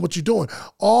are doing what you're doing.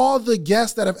 All the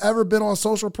guests that have ever been on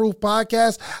Social Proof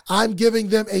Podcast, I'm giving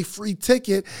them a free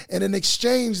ticket. And in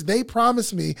exchange, they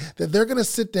promise me that they're going to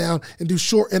sit down and do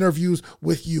short interviews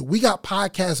with you. We got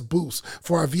podcast booths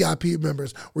for our VIP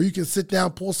members where you can sit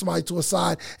down, pull somebody to a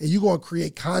side, and you're going to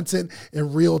create content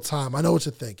in real time. I know what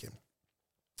you're thinking.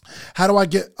 How do I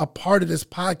get a part of this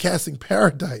podcasting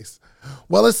paradise?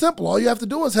 Well, it's simple. All you have to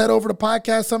do is head over to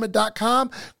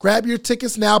podcastsummit.com, grab your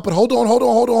tickets now. But hold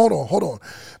on,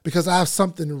 because I have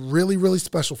something really, really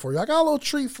special for you. I got a little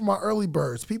treat for my early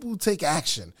birds, people who take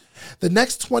action. The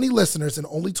next 20 listeners and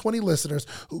only 20 listeners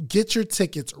who get your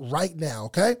tickets right now,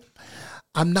 okay?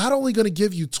 I'm not only going to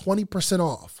give you 20%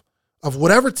 off of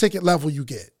whatever ticket level you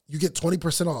get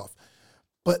 20% off.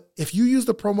 But if you use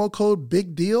the promo code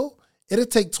Big Deal, it'll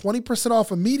take 20%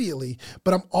 off immediately,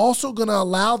 but I'm also going to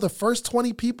allow the first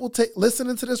 20 people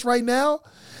listening to this right now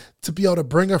to be able to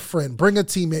bring a friend, bring a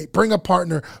teammate, bring a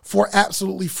partner for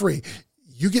absolutely free.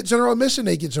 You get general admission,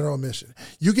 they get general admission.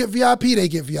 You get VIP, they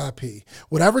get VIP.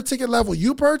 Whatever ticket level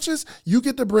you purchase, you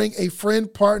get to bring a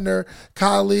friend, partner,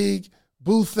 colleague,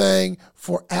 boo thing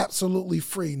for absolutely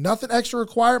free. Nothing extra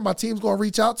required. My team's going to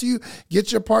reach out to you,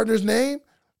 get your partner's name,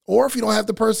 or if you don't have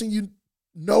the person you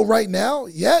know right now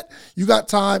yet, you got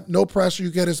time, no pressure, you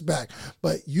get us back.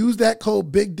 But use that code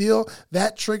Big Deal.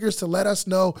 That triggers to let us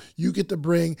know you get to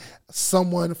bring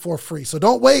someone for free. So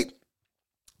don't wait.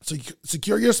 So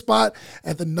secure your spot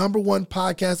at the #1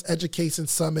 podcast education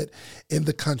summit in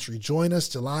the country. Join us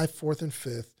July 4th and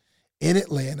 5th in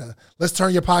Atlanta. Let's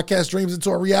turn your podcast dreams into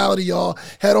a reality, y'all.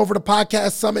 Head over to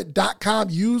podcastsummit.com.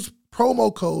 Use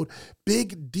promo code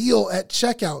Big Deal at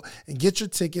checkout and get your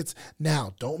tickets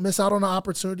now. Don't miss out on the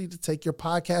opportunity to take your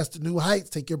podcast to new heights,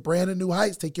 take your brand to new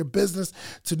heights, take your business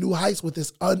to new heights with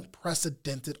this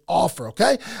unprecedented offer,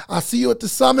 okay? I'll see you at the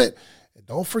summit. And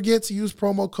don't forget to use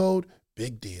promo code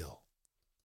Big Deal.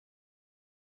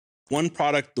 One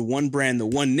product, the one brand, the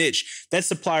one niche. That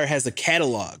supplier has a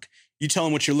catalog. You tell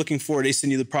them what you're looking for. They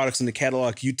send you the products in the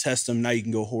catalog. You test them. Now you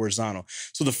can go horizontal.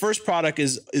 So the first product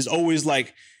is always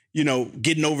like,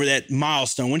 getting over that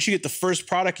milestone. Once you get the first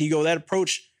product and you go that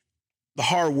approach, the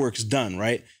hard work's done,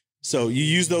 right? So you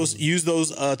use those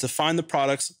to find the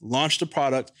products, launch the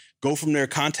product, go from there,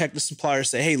 contact the supplier,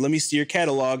 say, hey, let me see your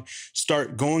catalog,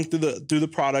 start going through the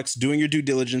products, doing your due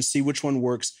diligence, see which one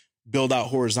works, build out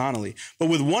horizontally. But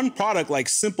with one product, like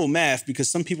simple math, because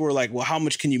some people are like, well, how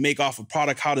much can you make off a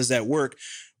product? How does that work?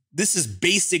 This is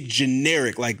basic,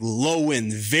 generic, like low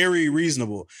end, very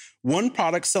reasonable. One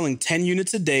product selling 10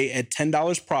 units a day at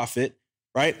 $10 profit,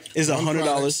 right, is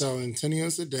 $100. Selling 10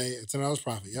 units a day at $10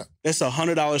 profit, yep. That's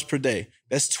 $100 per day.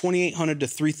 That's $2,800 to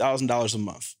 $3,000 a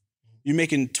month. You're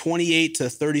making $28,000 to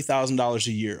 $30,000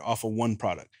 a year off of one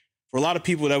product. For a lot of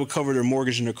people, that would cover their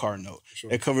mortgage and their car note. Sure.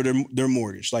 That covered their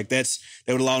mortgage. Like that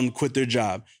would allow them to quit their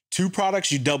job. 2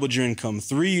 products, you doubled your income.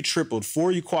 3, you tripled.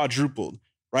 4, you quadrupled,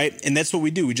 right? And that's what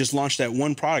we do. We just launched that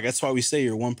one product. That's why we say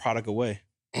you're one product away.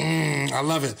 I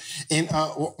love it. And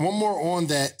one more on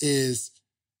that is,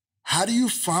 how do you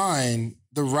find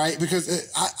the right, because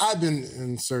I've been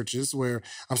in searches where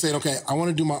I'm saying, okay, I want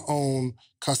to do my own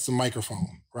custom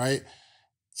microphone, right?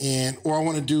 Or I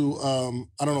want to do,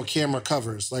 I don't know, camera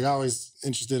covers. Like I always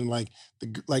interested in like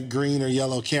green or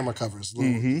yellow camera covers,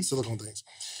 little silicone things.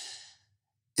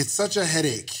 It's such a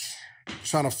headache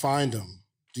trying to find them.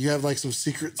 Do you have like some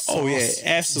secret sauce? Oh yeah,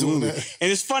 absolutely.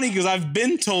 And it's funny because I've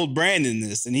been told Brandon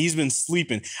this and he's been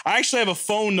sleeping. I actually have a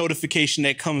phone notification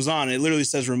that comes on. It literally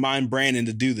says, remind Brandon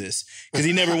to do this because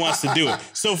he never wants to do it.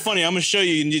 So funny. I'm going to show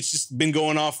you, and it's just been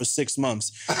going off for 6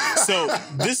 months. So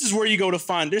this is where you go to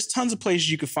find, there's tons of places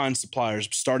you can find suppliers,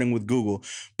 starting with Google,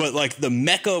 but like the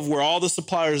mecca of where all the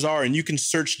suppliers are, and you can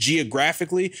search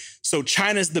geographically. So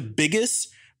China's the biggest,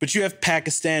 but you have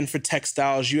Pakistan for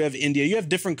textiles, you have India, you have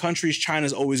different countries.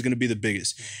 China's always going to be the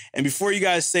biggest. And before you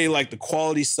guys say like the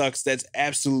quality sucks, that's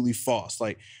absolutely false.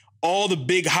 Like all the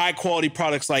big high quality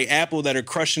products like Apple that are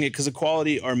crushing it because of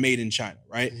quality are made in China,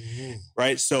 right?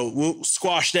 Right. So we'll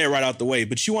squash that right out the way.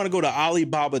 But you want to go to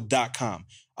Alibaba.com.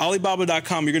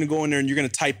 Alibaba.com, you're going to go in there and you're going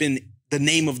to type in the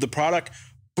name of the product.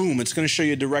 Boom, it's going to show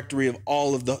you a directory of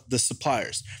all of the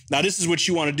suppliers. Now, this is what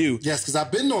you want to do. Yes, because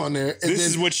I've been on there. And this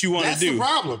is what you want to do. That's the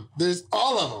problem. There's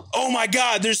all of them. Oh, my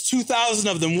God, there's 2,000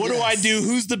 of them. What do I do?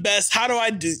 Who's the best? How do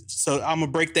I do? So I'm going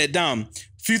to break that down.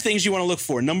 A few things you want to look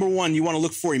for. Number one, you want to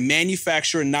look for a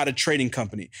manufacturer, not a trading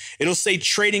company. It'll say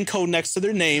trading code next to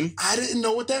their name. I didn't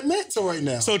know what that meant till right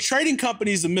now. So trading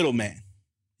company is the middleman.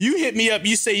 You hit me up,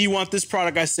 you say you want this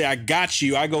product, I say, I got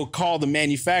you. I go call the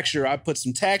manufacturer, I put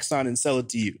some tax on it and sell it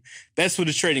to you. That's what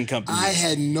a trading company is. I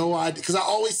had no idea, because I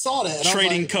always saw that.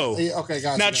 Trading co. Okay,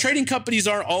 got Now, you. trading companies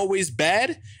aren't always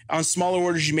bad. On smaller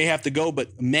orders, you may have to go,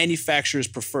 but manufacturer is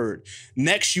preferred.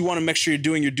 Next, you want to make sure you're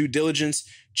doing your due diligence.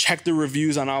 Check the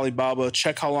reviews on Alibaba.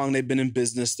 Check how long they've been in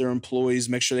business, their employees.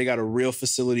 Make sure they got a real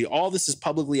facility. All this is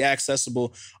publicly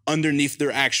accessible underneath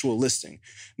their actual listing.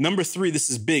 Number 3, this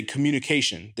is big,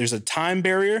 communication. There's a time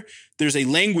barrier. There's a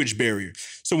language barrier.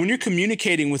 So when you're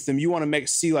communicating with them, you want to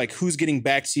see like who's getting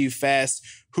back to you fast,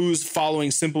 who's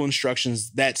following simple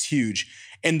instructions. That's huge.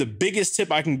 And the biggest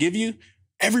tip I can give you,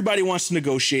 everybody wants to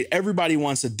negotiate. Everybody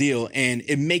wants a deal. And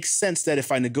it makes sense that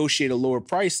if I negotiate a lower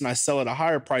price and I sell at a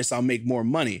higher price, I'll make more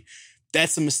money.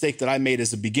 That's a mistake that I made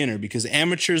as a beginner because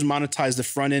amateurs monetize the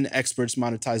front end, experts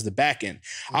monetize the back end.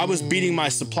 I was beating my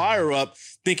supplier up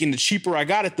thinking the cheaper I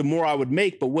got it, the more I would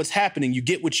make. But what's happening? You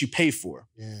get what you pay for.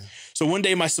 Yeah. So one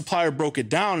day my supplier broke it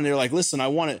down and they're like, listen, I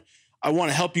want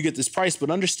to help you get this price, but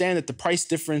understand that the price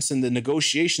difference in the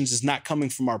negotiations is not coming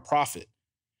from our profit.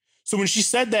 So when she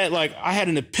said that, like I had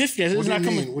an epiphany. What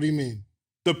do you mean?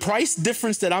 The price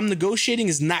difference that I'm negotiating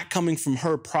is not coming from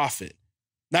her profit,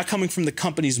 not coming from the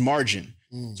company's margin.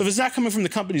 So if it's not coming from the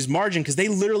company's margin, because they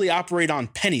literally operate on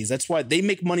pennies. That's why they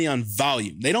make money on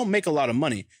volume. They don't make a lot of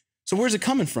money. So where's it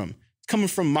coming from? It's coming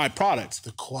from my product.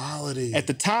 The quality. At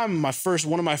the time,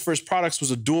 one of my first products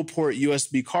was a dual port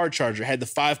USB car charger. It had the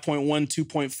 5.1,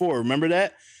 2.4. Remember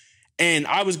that? And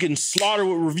I was getting slaughtered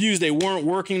with reviews. They weren't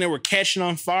working. They were catching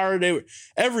on fire. They were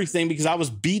everything because I was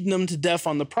beating them to death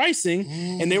on the pricing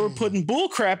and they were putting bull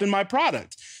crap in my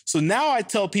product. So now I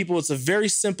tell people it's a very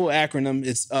simple acronym.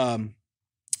 It's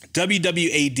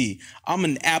WWAD. I'm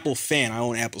an Apple fan. I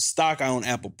own Apple stock. I own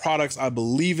Apple products. I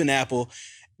believe in Apple.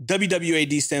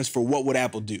 WWAD stands for what would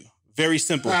Apple do? Very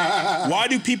simple. Why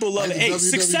do people love it? Hey,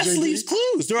 success leaves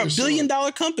clues. They're a $1 billion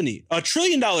company, a $1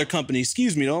 trillion company.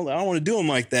 Excuse me. I don't want to do them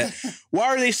like that. Why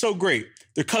are they so great?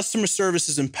 Their customer service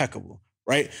is impeccable,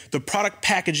 right? The product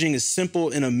packaging is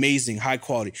simple and amazing, high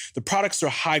quality. The products are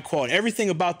high quality. Everything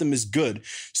about them is good.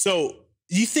 So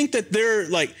you think that they're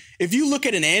like, if you look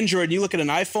at an Android and you look at an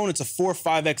iPhone, it's a 4 or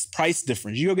 5x price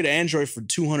difference. You go get an Android for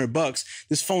 $200.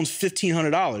 This phone's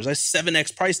 $1,500. That's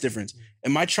 7x price difference.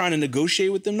 Am I trying to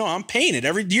negotiate with them? No, I'm paying it.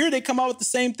 Every year they come out with the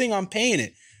same thing. I'm paying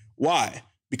it. Why?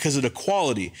 Because of the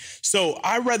quality. So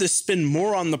I'd rather spend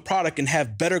more on the product and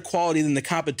have better quality than the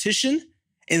competition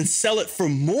and sell it for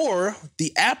more,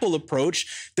 the Apple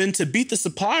approach, than to beat the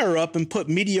supplier up and put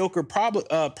mediocre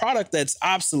product that's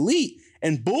obsolete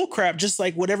and bullcrap, just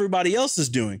like what everybody else is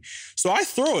doing. So I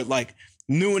throw it like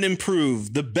new and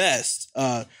improved, the best,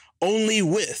 only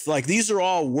with. Like these are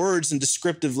all words and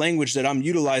descriptive language that I'm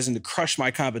utilizing to crush my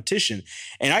competition.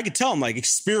 And I could tell them like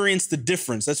experience the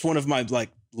difference. That's one of my like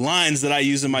lines that I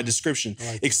use in my description.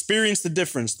 Experience the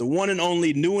difference, the one and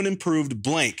only new and improved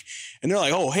blank. And they're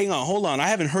like, oh, hang on, hold on. I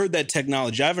haven't heard that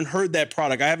technology. I haven't heard that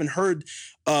product. I haven't heard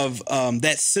of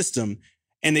that system.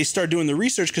 And they start doing the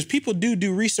research, because people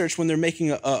do research when they're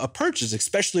making a purchase,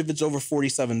 especially if it's over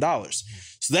 $47.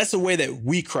 So that's the way that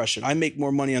we crush it. I make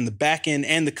more money on the back end,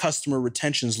 and the customer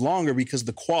retention's longer because of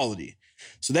the quality.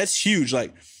 So that's huge.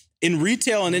 Like in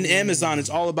retail and in Amazon, it's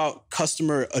all about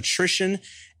customer attrition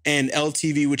and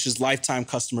LTV, which is lifetime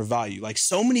customer value. Like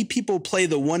so many people play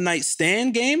the one night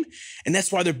stand game, and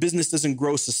that's why their business doesn't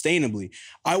grow sustainably.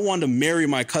 I want to marry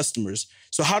my customers.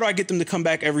 So how do I get them to come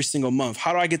back every single month?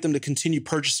 How do I get them to continue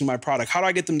purchasing my product? How do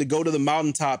I get them to go to the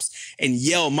mountaintops and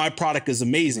yell, my product is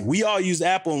amazing? We all use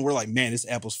Apple and we're like, man, this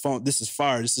Apple's phone, this is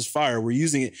fire. This is fire. We're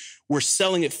using it. We're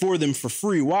selling it for them for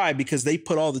free. Why? Because they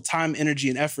put all the time, energy,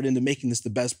 and effort into making this the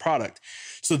best product.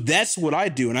 So that's what I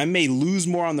do. And I may lose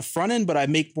more on the front end, but I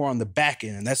make more on the back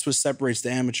end. And that's what separates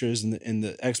the amateurs and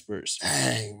the experts.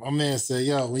 Dang, my man said,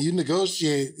 yo, when you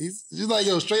negotiate, he's like,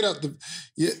 yo, straight up,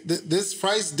 this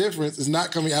price difference is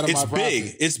not coming out of my profit.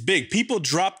 It's big. It's big. People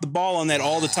drop the ball on that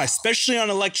all the time, especially on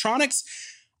electronics.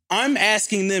 I'm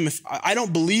asking them if I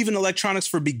don't believe in electronics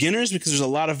for beginners because there's a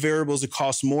lot of variables that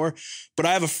cost more. But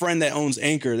I have a friend that owns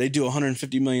Anker. They do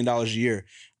 $150 million a year.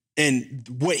 And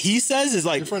what he says is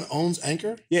like... Your friend owns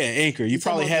Anker? Yeah, Anker. You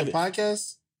probably have it.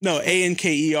 Podcast? No,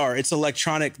 Anker. It's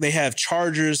electronic. They have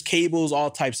chargers, cables,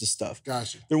 all types of stuff.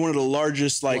 Gotcha. They're one of the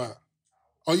largest like... Wow.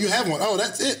 Oh, you have one. Oh,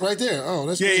 that's it right there. Oh,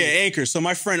 that's crazy. Yeah, Anker. So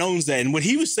my friend owns that. And what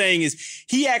he was saying is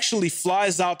he actually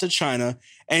flies out to China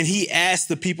and he asked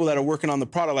the people that are working on the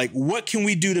product, like, what can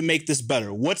we do to make this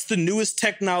better? What's the newest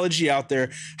technology out there?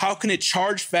 How can it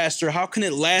charge faster? How can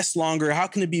it last longer? How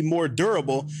can it be more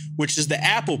durable? Which is the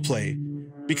Apple play.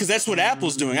 Because that's what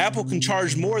Apple's doing. Apple can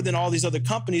charge more than all these other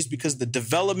companies because the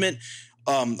development,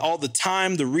 all the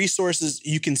time, the resources,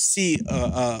 you can see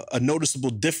a noticeable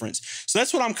difference. So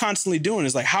that's what I'm constantly doing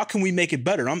is like, how can we make it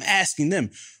better? I'm asking them,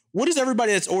 what is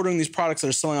everybody that's ordering these products that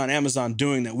are selling on Amazon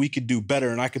doing that we could do better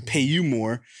and I could pay you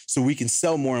more so we can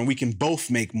sell more and we can both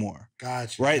make more?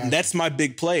 Gotcha. Right? Gotcha. And that's my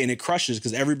big play, and it crushes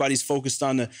because everybody's focused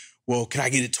on well, can I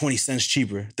get it 20 cents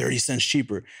cheaper, 30 cents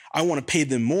cheaper? I want to pay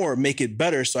them more, make it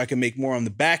better so I can make more on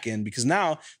the back end because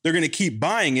now they're going to keep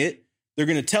buying it. They're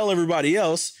going to tell everybody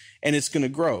else, and it's going to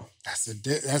grow.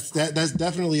 That's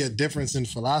definitely a difference in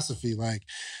philosophy. Like,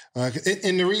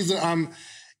 and the reason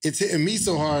it's hitting me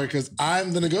so hard because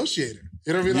I'm the negotiator.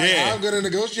 You know what I mean? Like, I'm going to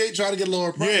negotiate, try to get a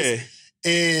lower price,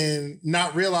 and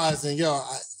not realizing,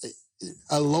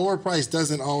 a lower price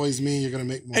doesn't always mean you're going to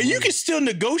make more money. You can still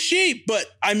negotiate, but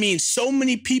I mean, so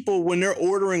many people when they're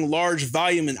ordering large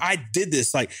volume, and I did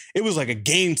this, like, it was like a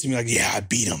game to me. Like, yeah, I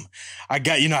beat him. I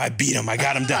beat him. I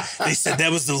got him down. They said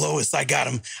that was the lowest. I got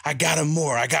him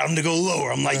more. I got him to go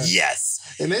lower. I'm like, yes.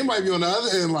 And they might be on the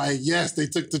other end like, yes, they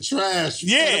took the trash.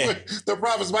 Yeah. The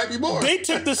profits might be more. They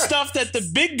took the stuff that the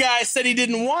big guy said he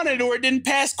didn't want it or it didn't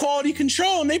pass quality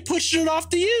control, and they pushed it off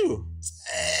to you.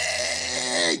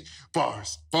 Hey.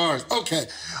 Bars. Okay.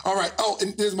 All right. Oh,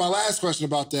 and there's my last question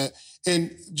about that.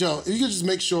 And Joe, if you could just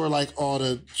make sure like all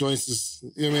the joints is,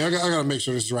 I got to make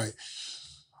sure this is right.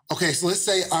 Okay. So let's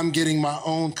say I'm getting my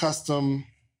own custom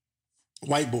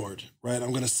whiteboard, right? I'm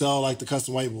going to sell like the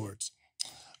custom whiteboards.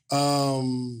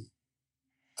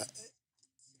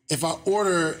 If I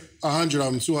order 100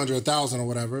 of them, 200, 1,000 or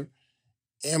whatever,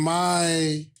 where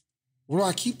do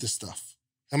I keep this stuff?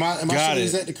 Am I supposed to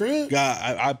use that at the crib?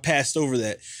 I passed over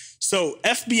that. So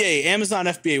FBA, Amazon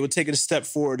FBA will take it a step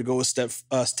forward to go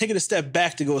take it a step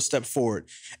back to go a step forward.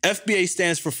 FBA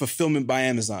stands for Fulfillment by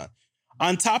Amazon.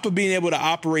 On top of being able to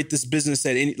operate this business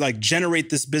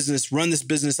generate this business, run this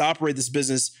business, operate this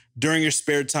business during your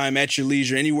spare time, at your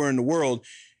leisure, anywhere in the world,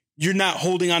 you're not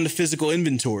holding on to physical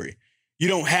inventory. You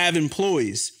don't have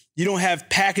employees. You don't have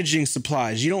packaging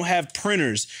supplies. You don't have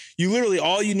printers. You literally,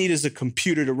 all you need is a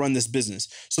computer to run this business.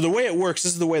 So the way it works,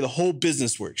 this is the way the whole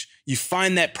business works. You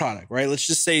find that product, right? Let's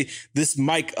just say this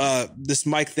mic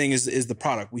thing is the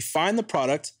product. We find the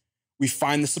product. We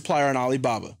find the supplier on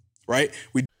Alibaba, right?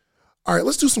 All right,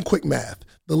 let's do some quick math.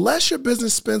 The less your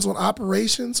business spends on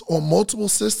operations, on multiple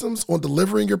systems, on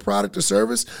delivering your product or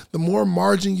service, the more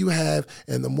margin you have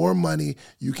and the more money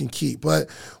you can keep. But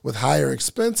with higher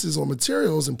expenses on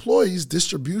materials, employees,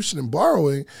 distribution, and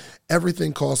borrowing,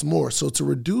 everything costs more. So to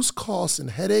reduce costs and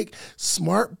headache,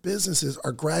 smart businesses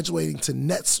are graduating to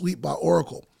NetSuite by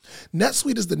Oracle.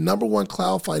 NetSuite is the #1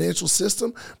 cloud financial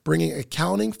system, bringing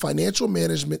accounting, financial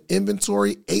management,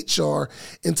 inventory, HR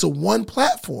into one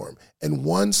platform and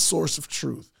one source of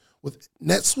truth. With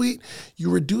NetSuite,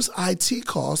 you reduce IT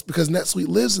costs because NetSuite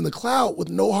lives in the cloud with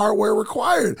no hardware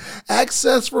required.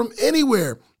 Access from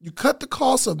anywhere. You cut the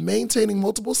cost of maintaining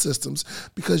multiple systems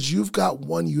because you've got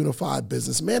one unified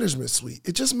business management suite.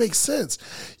 It just makes sense.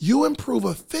 You improve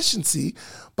efficiency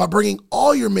by bringing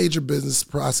all your major business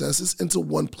processes into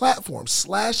one platform,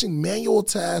 slashing manual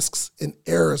tasks and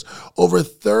errors. Over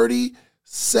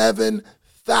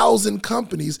 37,000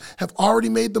 companies have already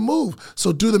made the move.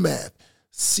 So do the math.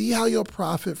 See how you'll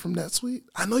profit from NetSuite?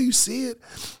 I know you see it.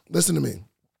 Listen to me.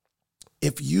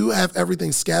 If you have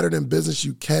everything scattered in business,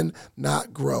 you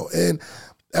cannot grow. And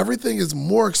everything is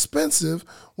more expensive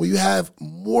when you have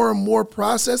more and more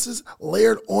processes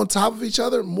layered on top of each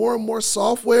other, more and more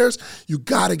softwares. You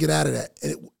got to get out of that.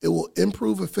 And it will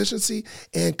improve efficiency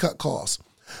and cut costs.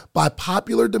 By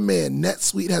popular demand,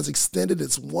 NetSuite has extended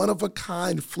its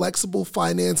one-of-a-kind flexible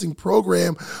financing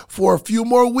program for a few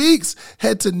more weeks.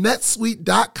 Head to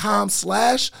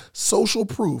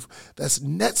netsuite.com/socialproof. That's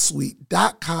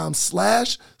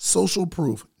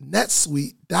netsuite.com/socialproof.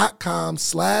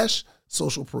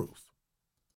 netsuite.com/socialproof.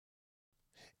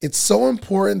 It's so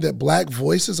important that Black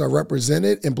voices are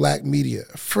represented in Black media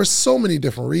for so many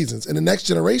different reasons. And the next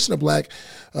generation of Black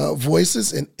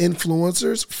voices and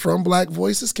influencers from Black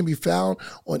voices can be found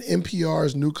on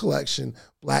NPR's new collection,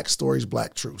 Black Stories,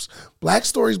 Black Truths. Black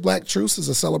Stories, Black Truths is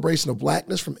a celebration of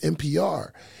Blackness from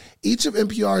NPR. Each of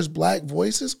NPR's Black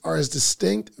voices are as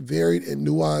distinct, varied, and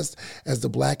nuanced as the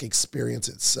Black experience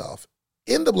itself.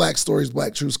 In the Black Stories,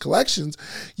 Black Truths collections,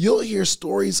 you'll hear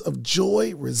stories of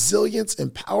joy, resilience,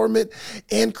 empowerment,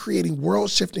 and creating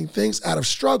world-shifting things out of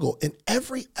struggle. And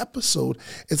every episode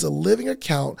is a living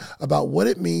account about what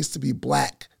it means to be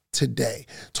Black today,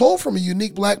 told from a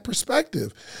unique Black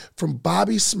perspective. From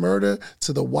Bobby Shmurda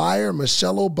to The Wire,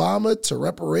 Michelle Obama to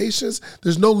reparations,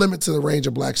 there's no limit to the range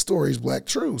of Black stories, Black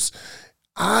truths.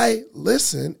 I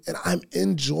listen and I'm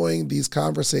enjoying these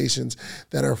conversations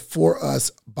that are for us,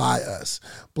 by us.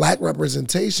 Black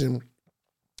representation,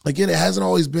 again, it hasn't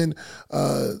always been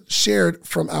shared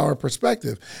from our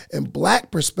perspective. And Black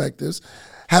perspectives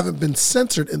haven't been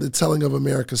centered in the telling of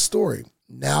America's story.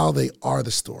 Now they are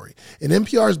the story. In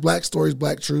NPR's Black Stories,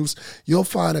 Black Truths, you'll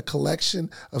find a collection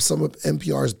of some of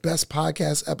NPR's best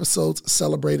podcast episodes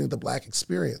celebrating the Black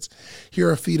experience. Here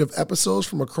are a feed of episodes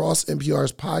from across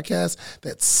NPR's podcasts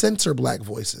that center Black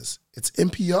voices. It's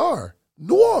NPR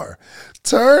Noir.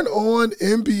 Turn on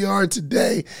NPR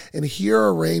today and hear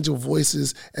a range of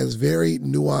voices as varied,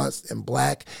 nuanced, and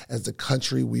Black as the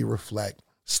country we reflect.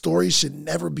 Stories should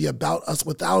never be about us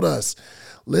without us.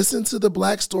 Listen to the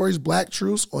Black Stories, Black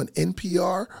Truths on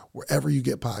NPR, wherever you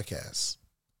get podcasts.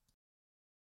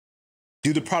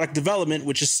 Do the product development,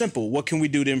 which is simple. What can we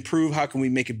do to improve? How can we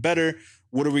make it better?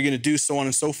 What are we going to do? So on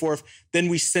and so forth. Then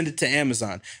we send it to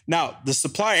Amazon. Now, the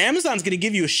supplier, Amazon's going to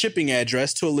give you a shipping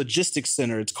address to a logistics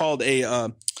center. It's called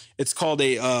a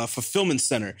fulfillment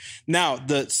center. Now,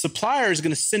 the supplier is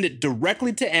going to send it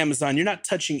directly to Amazon. You're not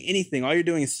touching anything. All you're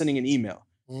doing is sending an email.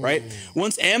 Right?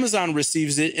 Once Amazon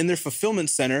receives it in their fulfillment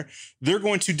center, they're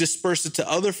going to disperse it to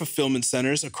other fulfillment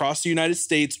centers across the United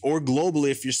States or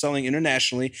globally if you're selling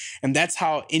internationally. And that's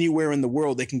how anywhere in the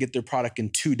world they can get their product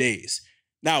in 2 days.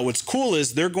 Now, what's cool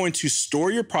is they're going to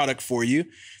store your product for you.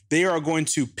 They are going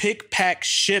to pick, pack,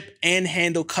 ship, and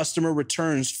handle customer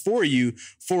returns for you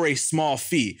for a small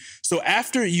fee. So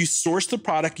after you source the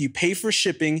product, you pay for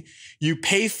shipping, you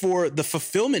pay for the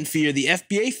fulfillment fee or the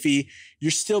FBA fee,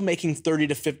 you're still making 30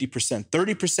 to 50%.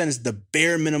 30% is the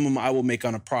bare minimum I will make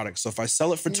on a product. So if I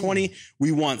sell it for 20,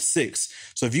 we want 6.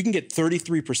 So if you can get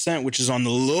 33%, which is on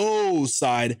the low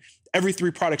side, every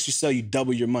 3 products you sell, you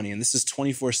double your money. And this is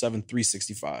 24/7,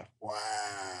 365. Wow.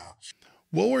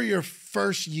 What were your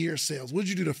first year sales? What did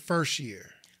you do the first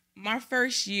year? My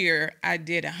first year, I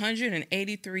did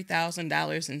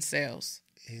 $183,000 in sales.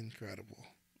 Incredible.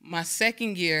 My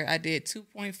second year, I did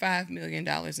 $2.5 million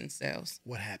in sales.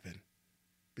 What happened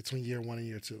between year 1 and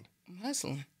year 2? I'm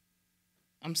hustling.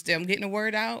 I'm getting the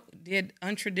word out. Did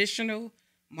untraditional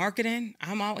marketing.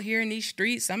 I'm out here in these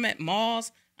streets. I'm at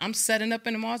malls. I'm setting up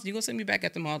in the malls. You're going to see me back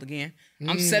at the mall again.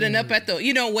 I'm setting up at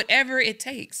whatever it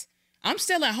takes. I'm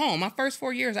still at home. My first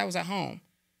 4 years, I was at home.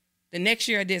 The next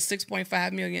year, I did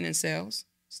 $6.5 million in sales.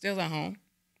 Still at home.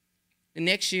 The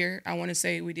next year, I want to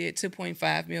say we did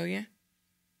 $2.5 million.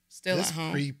 Still at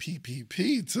home. That's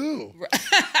pre-PPP, too.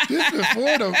 This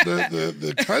before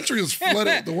the country was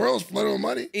flooded, the world was flooded with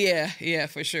money. Yeah,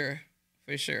 for sure.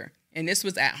 And this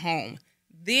was at home.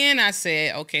 Then I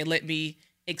said, okay, let me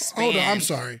expand. Hold on, I'm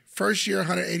sorry. First year,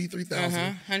 183,000.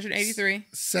 183.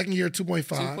 Second year, 2.5.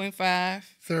 2.5.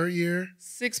 Third year,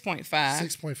 6.5.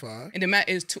 6.5. And the mat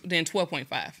is then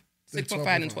 12.5. 6.5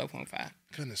 and 12.5.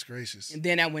 Goodness gracious. And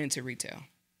then I went into retail.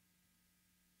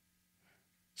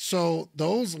 So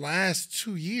those last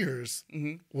 2 years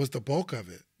was the bulk of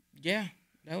it. Yeah,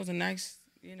 that was a nice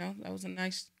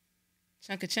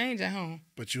chunk of change at home.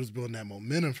 But you was building that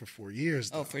momentum for 4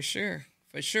 years, though. Oh, for sure.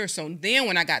 For sure. So then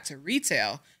when I got to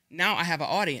retail, now I have an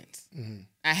audience.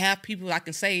 I have people I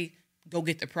can say, go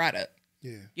get the product.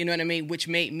 Yeah. You know what I mean? Which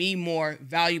made me more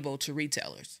valuable to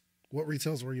retailers. What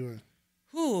retails were you in?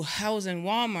 I was in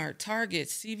Walmart, Target,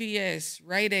 CVS,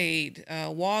 Rite Aid,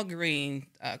 Walgreens,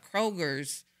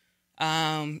 Kroger's,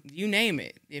 you name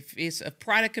it. If it's a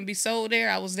product can be sold there,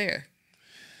 I was there.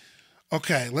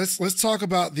 Okay, let's talk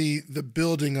about the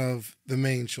building of the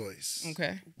Main Choice.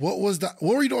 Okay. What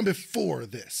were you doing before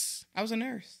this? I was a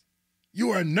nurse. You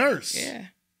were a nurse? Yeah.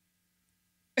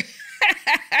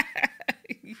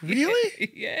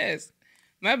 Really? Yes.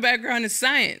 My background is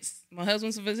science. My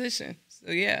husband's a physician.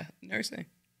 So yeah, nursing.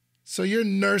 So you're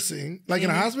nursing, like in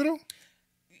a hospital?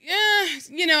 Yeah,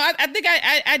 I think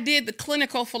I did the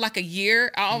clinical for like a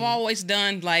year. I've always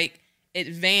done like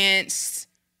advanced,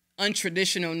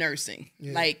 untraditional nursing.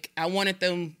 Yeah. Like I wanted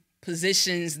them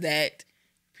positions that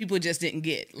people just didn't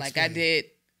get. Like I did.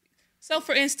 So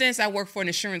for instance, I work for an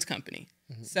insurance company.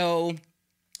 So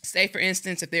say for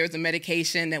instance, if there was a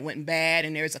medication that went bad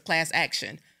and there's a class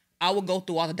action, I would go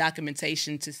through all the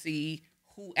documentation to see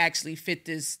who actually fit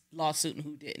this lawsuit and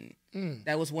who didn't.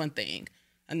 That was one thing.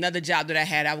 Another job that I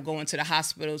had, I would go into the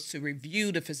hospitals to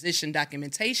review the physician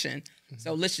documentation.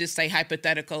 So let's just say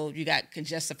hypothetical, you got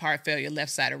congestive heart failure,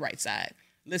 left side or right side.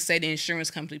 Let's say the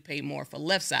insurance company paid more for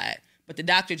left side, but the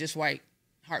doctor just write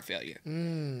heart failure.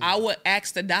 I would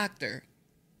ask the doctor,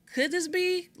 could this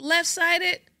be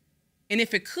left-sided? And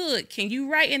if it could, can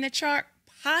you write in the chart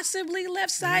possibly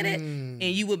left-sided? And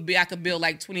I could bill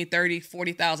like $20,000,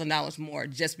 $30,000, $40,000 more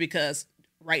just because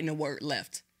writing the word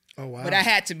left. Oh, wow. But I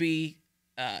had to be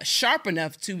sharp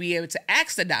enough to be able to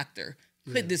ask the doctor,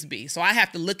 could this be? So I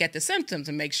have to look at the symptoms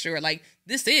and make sure like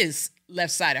this is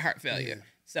left-sided heart failure. Yeah.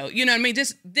 So, you know what I mean?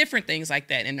 Just different things like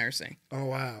that in nursing. Oh,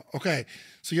 wow. Okay.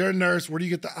 So you're a nurse. Where do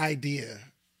you get the idea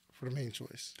for the Main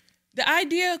Choice? The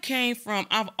idea came from,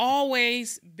 I've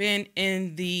always been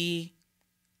in the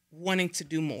wanting to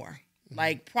do more.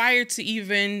 Like prior to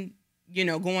even,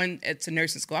 going to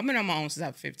nursing school, I've been on my own since I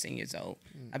was 15 years old.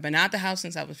 I've been out the house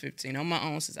since I was 15, on my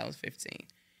own since I was 15.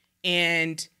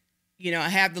 And, I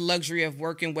have the luxury of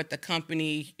working with the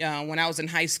company. When I was in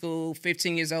high school,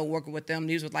 15 years old, working with them,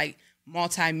 these were like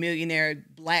multi-millionaire,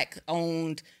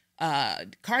 Black-owned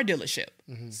car dealership.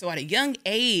 So at a young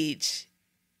age,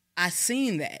 I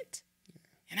seen that.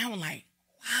 And I was like,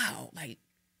 wow, like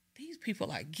these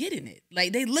people are getting it.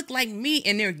 Like they look like me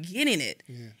and they're getting it.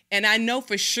 Yeah. And I know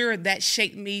for sure that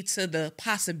shaped me to the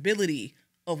possibility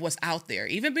of what's out there.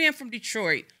 Even being from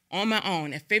Detroit on my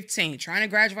own at 15, trying to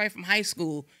graduate from high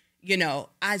school,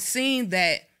 I seen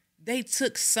that they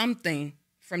took something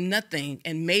from nothing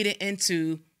and made it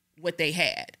into what they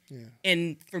had. Yeah.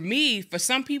 And for me, for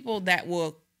some people that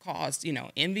will cause,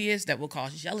 envious, that will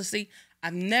cause jealousy,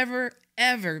 I've never,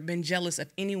 ever been jealous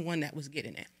of anyone that was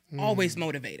getting it. Always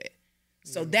motivated.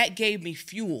 So that gave me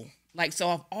fuel. So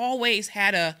I've always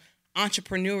had a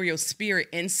entrepreneurial spirit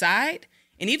inside.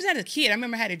 And even as a kid, I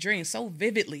remember I had a dream so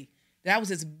vividly that I was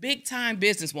this big time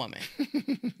businesswoman.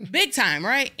 Big time,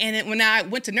 right? And then when I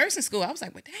went to nursing school, I was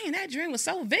like, well, dang, that dream was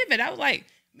so vivid. I was like,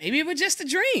 maybe it was just a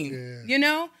dream,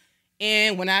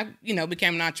 And when I,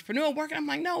 became an entrepreneur working, I'm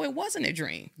like, no, it wasn't a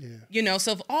dream. Yeah.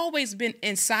 So it's always been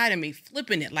inside of me,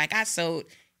 flipping it. Like I sold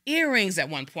earrings at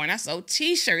one point. I sold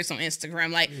T-shirts on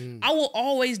Instagram. Like I will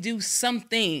always do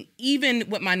something, even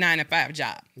with my 9-to-5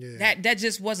 job. Yeah. That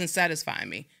just wasn't satisfying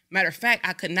me. Matter of fact,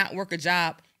 I could not work a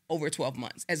job over 12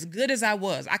 months. As good as I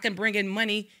was, I can bring in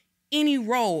money, any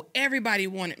role. Everybody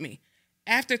wanted me.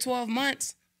 After 12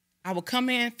 months, I would come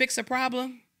in, fix a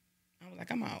problem. I was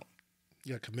like, I'm out.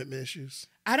 You got commitment issues?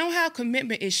 I don't have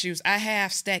commitment issues. I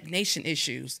have stagnation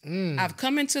issues. I've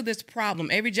come into this problem.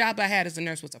 Every job I had as a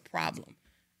nurse was a problem.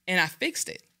 And I fixed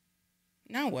it.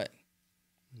 Now what?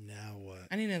 Now what?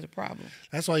 I need another problem.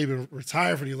 That's why you've been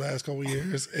retired for the last couple of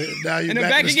years. And now you're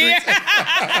back in the again.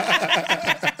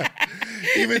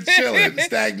 Even chilling,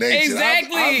 stagnation.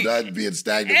 Exactly. I'm done being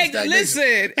stagnant.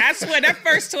 Listen, I swear that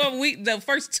first 12 weeks, the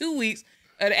first 2 weeks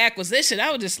of the acquisition,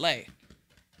 I was just like,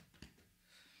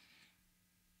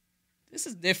 this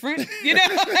is different,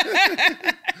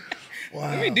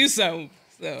 Wow. Let me do something.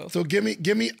 So give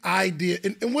me idea.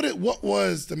 And what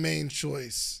was the Main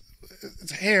Choice?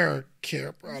 It's hair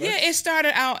care products. Yeah, it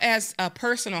started out as a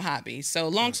personal hobby. So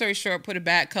long story short, put a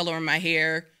bad color in my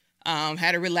hair.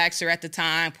 Had a relaxer at the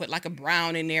time, put like a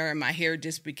brown in there, and my hair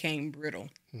just became brittle.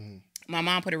 My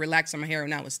mom put a relaxer on my hair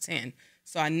when I was 10.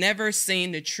 So I never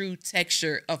seen the true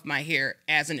texture of my hair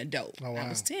as an adult. Oh, wow. I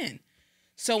was 10.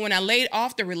 So when I laid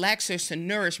off the relaxers to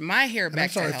nourish my hair And back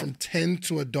I'm sorry, to health. from 10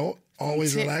 to adult,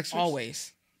 always 10, relaxers?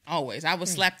 Always. I would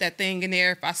slap that thing in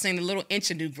there. If I seen a little inch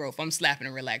of new growth, I'm slapping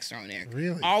a relaxer on there.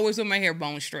 Really? Always with my hair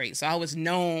bone straight. So I was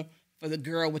known for the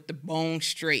girl with the bone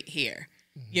straight hair,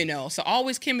 you know, so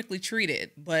always chemically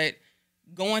treated. But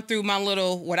going through my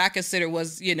little, what I consider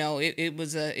was, you know, it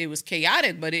was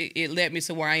chaotic, but it led me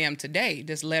to where I am today.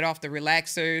 Just let off the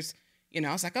relaxers. You know,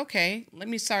 I was like, okay, let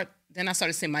me start. Then I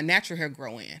started seeing my natural hair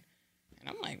grow in. And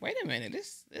I'm like, wait a minute,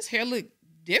 this hair look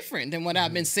different than what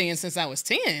I've been seeing since I was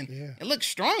 10. Yeah. It looks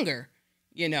stronger,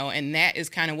 you know, and that is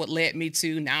kind of what led me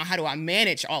to now, how do I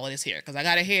manage all of this hair? Because I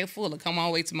got a head full, it come all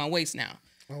the way to my waist now.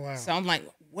 Oh, wow. So I'm like,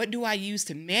 what do I use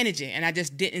to manage it? And I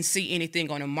just didn't see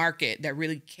anything on the market that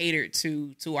really catered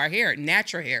to our hair,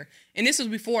 natural hair. And this was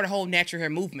before the whole natural hair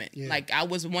movement. Yeah. Like I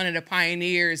was one of the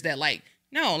pioneers that like,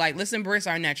 no, like let's embrace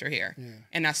our natural hair. Yeah.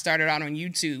 And I started out on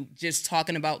YouTube just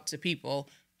talking about to people,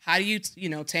 how do you,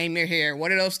 tame your hair?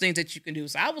 What are those things that you can do?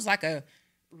 So I was like a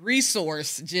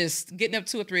resource, just getting up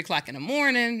 2 or 3 o'clock in the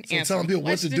morning. So telling people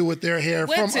what to do with their hair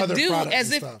what from to other do, products as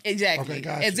and if stuff. exactly, Okay,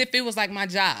 gotcha. as if it was like my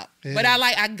job. Yeah. But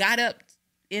I got up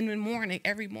in the morning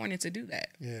every morning to do that.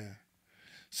 Yeah.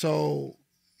 So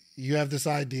you have this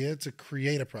idea to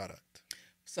create a product.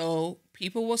 So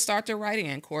people will start to write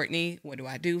in, Courtney, what do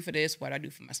I do for this? What do I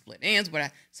do for my split ends?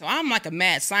 So I'm like a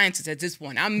mad scientist at this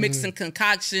point. I'm mixing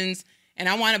concoctions, and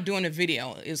I wound up doing a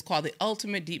video. It was called the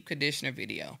Ultimate Deep Conditioner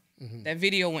video. That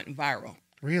video went viral.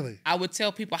 Really? I would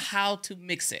tell people how to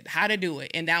mix it, how to do it.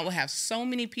 And I would have so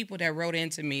many people that wrote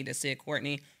into me that said,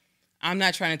 Courtney, I'm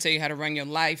not trying to tell you how to run your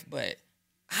life, but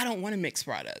I don't want to mix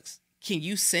products. Can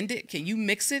you send it? Can you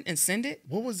mix it and send it?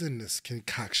 What was in this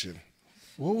concoction?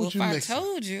 What Well, would you if mix? I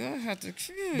told you, I have to.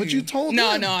 But you told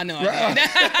No, them. no, I know.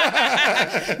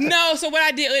 I didn't. No, so what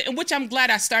I did, which I'm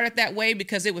glad I started that way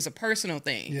because it was a personal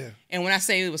thing. Yeah. And when I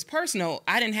say it was personal,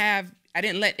 I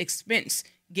didn't let expense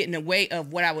get in the way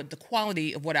of the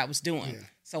quality of what I was doing. Yeah.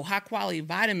 So high quality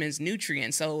vitamins,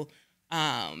 nutrients. So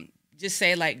just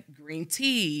say like green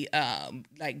tea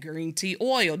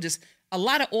oil, just a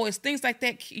lot of oils, things like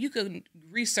that. You could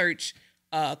research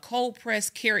cold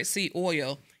pressed carrot seed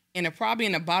oil, and probably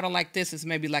in a bottle like this is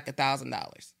maybe like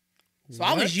 $1,000. So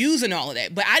I was using all of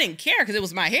that, but I didn't care because it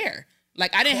was my hair.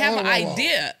 Like I didn't have an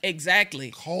idea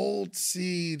exactly. Cold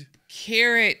seed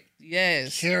Carrot,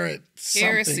 yes. carrot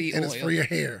Carrot something, seed and it's oil. for your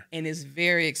hair. And it's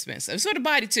very expensive. It's for the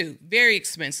body too. Very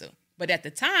expensive. But at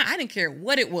the time, I didn't care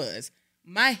what it was.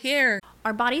 My hair.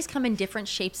 Our bodies come in different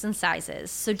shapes and sizes,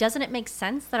 so doesn't it make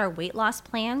sense that our weight loss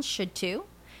plans should too?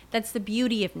 That's the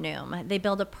beauty of Noom. They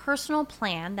build a personal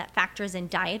plan that factors in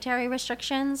dietary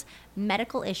restrictions,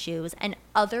 medical issues, and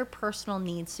other personal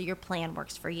needs so your plan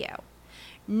works for you.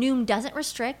 Noom doesn't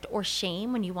restrict or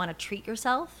shame when you want to treat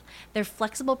yourself. Their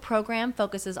flexible program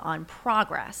focuses on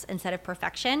progress instead of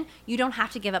perfection. You don't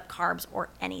have to give up carbs or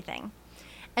anything.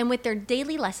 And with their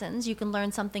daily lessons, you can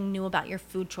learn something new about your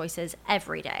food choices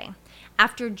every day.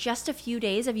 After just a few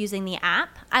days of using the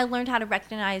app, I learned how to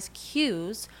recognize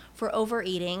cues for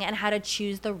overeating and how to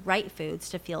choose the right foods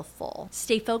to feel full.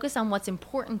 Stay focused on what's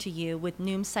important to you with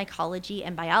Noom's psychology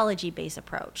and biology-based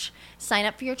approach. Sign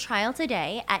up for your trial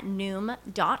today at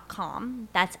Noom.com.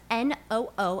 That's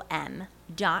Noom.com.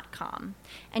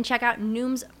 And check out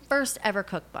Noom's first ever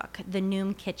cookbook, The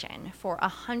Noom Kitchen, for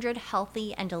 100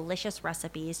 healthy and delicious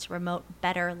recipes to promote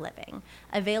better living.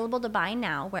 Available to buy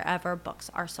now wherever books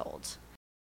are sold.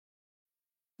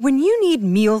 When you need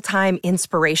mealtime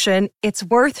inspiration, it's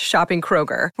worth shopping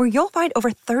Kroger, where you'll find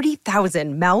over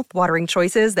 30,000 mouthwatering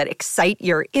choices that excite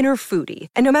your inner foodie.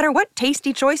 And no matter what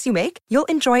tasty choice you make, you'll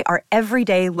enjoy our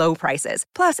everyday low prices,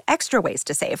 plus extra ways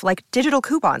to save, like digital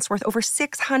coupons worth over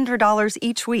 $600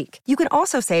 each week. You can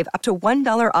also save up to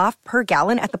 $1 off per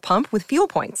gallon at the pump with fuel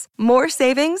points. More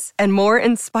savings and more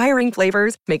inspiring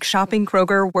flavors make shopping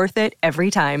Kroger worth it every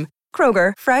time.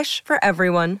 Kroger, fresh for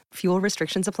everyone. Fuel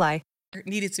restrictions apply.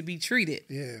 Needed to be treated.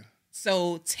 Yeah.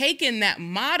 So taking that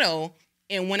motto,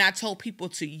 and when I told people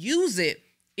to use it,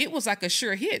 it was like a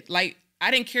sure hit. Like I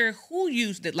didn't care who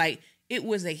used it. Like it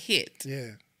was a hit.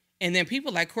 Yeah. And then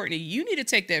people like, Courtney, you need to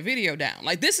take that video down.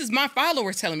 Like this is my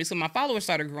followers telling me. So my followers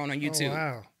started growing on YouTube. Oh,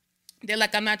 wow. They're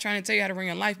like, I'm not trying to tell you how to run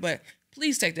your life, but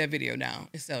please take that video down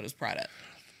and sell this product.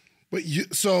 But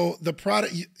so the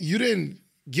product, you didn't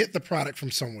get the product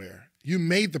from somewhere. You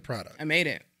made the product. I made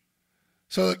it.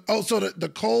 So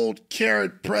the cold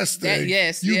carrot press thing.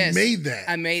 Yes, you yes. made that.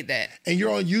 I made that. And you're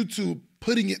on YouTube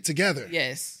putting it together.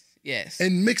 Yes. Yes.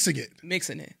 And mixing it.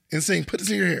 Mixing it. And saying, put this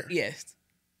in your hair. Yes.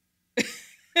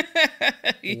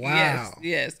 Wow.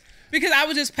 Yes. Because I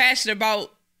was just passionate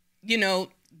about,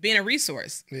 being a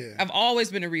resource. Yeah. I've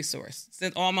always been a resource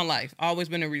since all my life. Always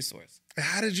been a resource.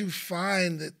 How did you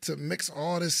find that to mix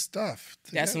all this stuff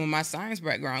together? That's when my science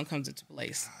background comes into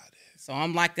place. So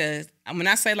I'm when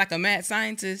I say like a mad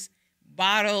scientist,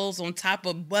 bottles on top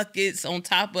of buckets, on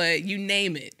top of you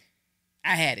name it,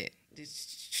 I had it.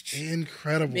 Just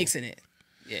incredible. Mixing it.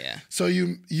 Yeah. So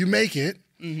you make it.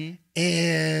 Mm-hmm.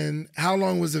 And how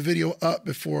long was the video up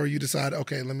before you decided,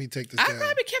 okay, let me take this down? I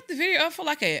probably kept the video up for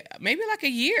maybe a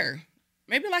year.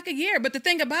 But the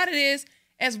thing about it is,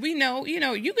 as we know,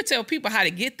 you could tell people how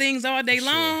to get things all day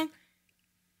long.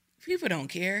 People don't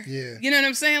care. Yeah. You know what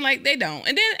I'm saying? Like, they don't.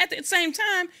 And then at the same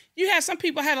time, you have some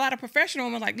people had a lot of professional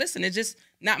women like, listen, it's just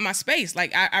not my space.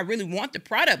 Like, I really want the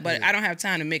product, but I don't have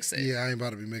time to mix it. Yeah, I ain't about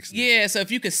to be mixing it. Yeah, so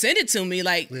if you could send it to me,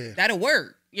 that'll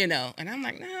work, And I'm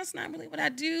like, no, that's not really what I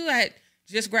do. I had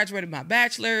just graduated my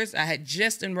bachelor's. I had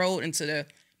just enrolled into the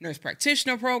nurse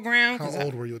practitioner program. How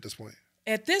old were you at this point?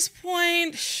 At this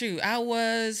point, I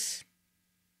was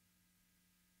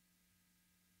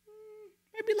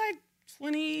maybe like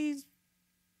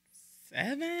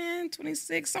 27,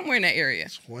 26, somewhere in that area.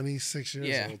 26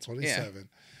 years old, 27. Yeah.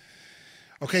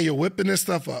 Okay, you're whipping this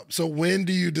stuff up. So when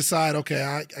do you decide, okay,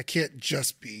 I can't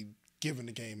just be giving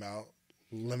the game out.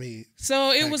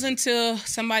 So it was until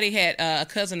somebody had, a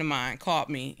cousin of mine called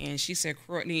me and she said,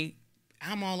 Courtney,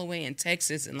 I'm all the way in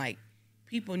Texas and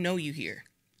people know you here.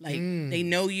 They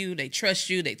know you, they trust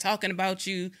you, they talking about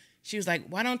you. She was like,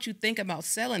 why don't you think about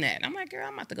selling that? And I'm like, girl,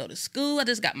 I'm about to go to school. I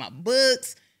just got my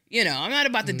books. I'm not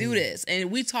about to do this.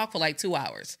 And we talked for 2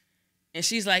 hours. And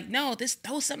she's like, no,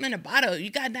 throw something in the bottle.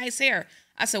 You got nice hair.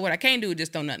 I said, what I can't do is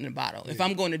just throw nothing in the bottle. Yeah. If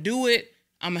I'm going to do it,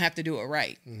 I'm going to have to do it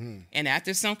right. Mm-hmm. And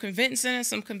after some convincing,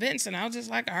 I was just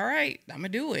like, all right, I'm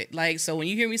going to do it. So when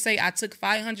you hear me say I took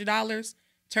 $500,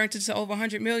 turned it to over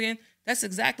 $100 million, that's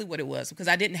exactly what it was because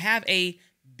I didn't have a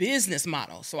business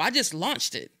model. So I just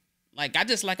launched it.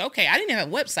 Okay, I didn't have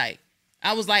a website.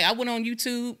 I was I went on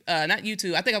YouTube, not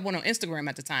YouTube. I think I went on Instagram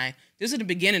at the time. This is the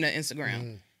beginning of Instagram.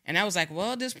 Mm. And I was like,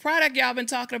 well, this product y'all been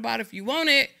talking about, if you want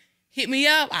it, hit me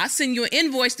up. I'll send you an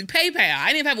invoice to PayPal.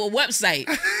 I didn't even have a website.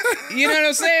 You know what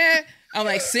I'm saying? I'm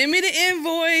like, send me the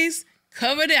invoice,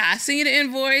 cover it. I send you the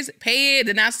invoice, pay it,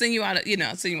 then I'll send you out,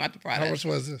 send you out the product. How much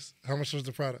was this? How much was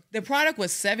the product? The product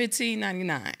was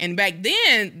 $17.99. And back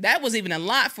then, that was even a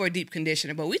lot for a deep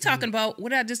conditioner. But we talking about, what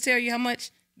did I just tell you how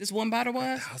much this one bottle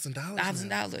was? $1,000.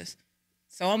 $1,000.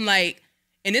 So I'm like,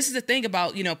 and this is the thing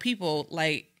about, people,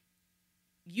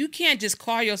 you can't just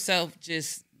call yourself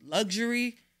just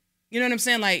luxury, you know what I'm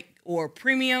saying? Or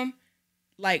premium.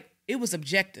 It was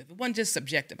objective. It wasn't just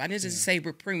subjective. I didn't just say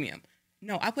we're premium.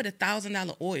 No, I put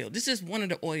 $1,000 oil. This is one of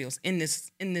the oils in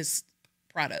this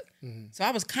product. Mm-hmm. So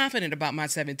I was confident about my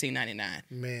 $17.99.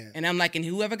 Man. And I'm like, and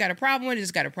whoever got a problem with it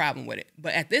just got a problem with it.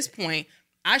 But at this point,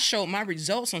 I showed my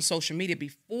results on social media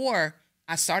before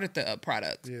I started the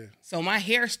product. Yeah. So my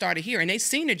hair started here and they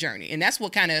seen the journey. And that's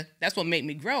what made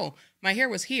me grow. My hair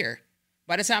was here.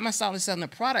 By the time I started selling the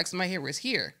products, my hair was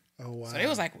here. Oh, wow. So they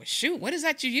was like, well, shoot, what is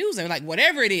that you using?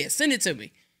 Whatever it is, send it to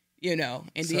me, and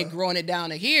then growing it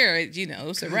down to here,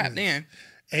 it's a wrap then.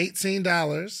 $18.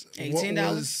 $18. What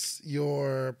was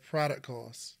your product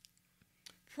cost?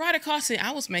 Product cost,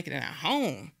 I was making it at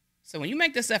home. So when you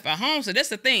make this stuff at home, so that's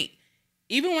the thing.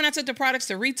 Even when I took the products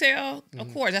to retail,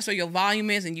 of course, that's where your volume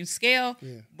is and you scale.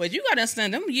 Yeah. But you got to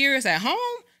understand, them years at home,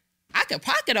 I could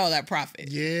pocket all that profit.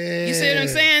 Yeah. You see what I'm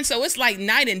saying? So it's like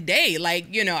night and day.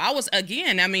 I was, I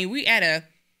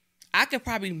could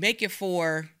probably make it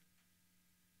for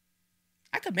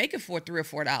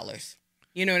 $3 or $4.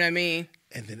 You know what I mean?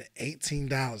 And then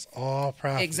 $18, all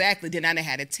profit. Exactly. Then I didn't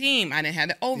have a team. I didn't have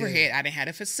the overhead. Yeah. I didn't have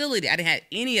a facility. I didn't have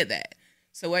any of that.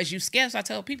 So as you scale, I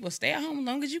tell people, stay at home as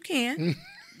long as you can.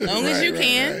 As you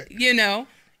can, right.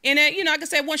 And then, like I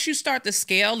said, once you start to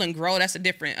scale and grow, that's a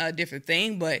different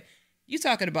thing. But you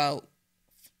talking about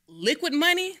liquid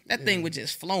money, that thing was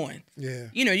just flowing. Yeah.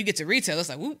 You get to retail, it's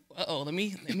like, let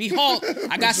me halt.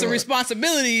 I got some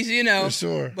responsibilities, For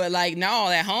sure. But no,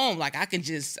 at home, I could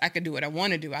do what I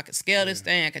want to do. I could scale this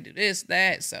thing, I could do this,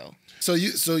 that. So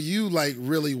you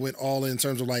really went all in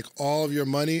terms of all of your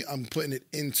money, I'm putting it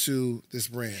into this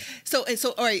brand. So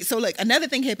all right, so another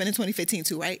thing happened in 2015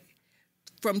 too, right?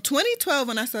 From 2012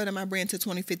 when I started my brand to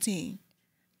 2015,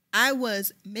 I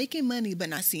was making money but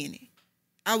not seeing it.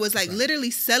 I was literally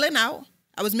selling out.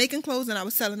 I was making clothes and I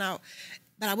was selling out,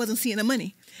 but I wasn't seeing the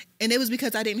money. And it was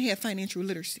because I didn't have financial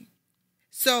literacy.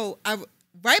 So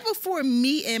right before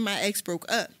me and my ex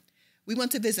broke up, we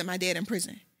went to visit my dad in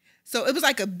prison. So it was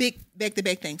like a big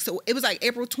back-to-back thing. So it was like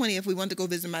April 20th, we wanted to go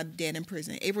visit my dad in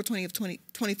prison. April 20th,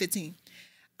 2015.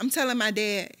 I'm telling my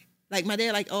dad,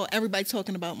 oh, everybody's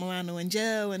talking about Milano in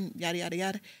jail and yada, yada,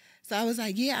 yada. So I was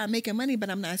like, yeah, I'm making money, but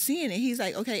I'm not seeing it. He's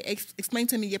like, okay, explain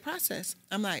to me your process.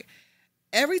 I'm like,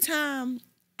 every time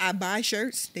I buy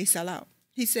shirts, they sell out.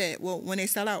 He said, well, when they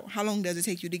sell out, how long does it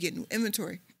take you to get new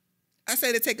inventory? I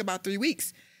said it take about 3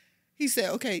 weeks. He said,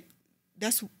 okay,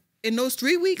 that's in those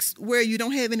 3 weeks where you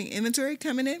don't have any inventory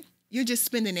coming in, you're just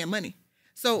spending their money.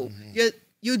 So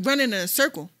you're running in a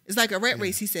circle. It's like a rat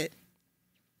race, he said.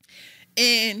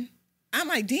 And I'm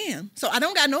like, damn. So I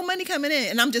don't got no money coming in,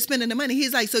 and I'm just spending the money.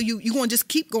 He's like, so you going to just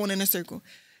keep going in a circle.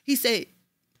 He said,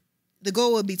 the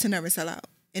goal would be to never sell out.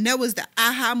 And that was the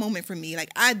aha moment for me. Like,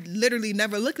 I literally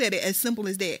never looked at it as simple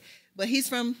as that. But he's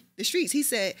from the streets. He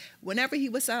said, whenever he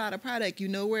would sell out a product, you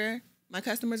know where my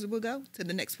customers will go? To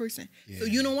the next person. Yeah. So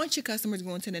you don't want your customers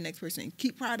going to the next person.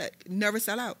 Keep product. Never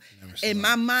sell out.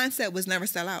 My mindset was never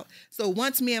sell out. So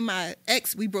once me and my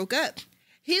ex, we broke up,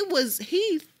 he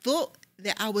thought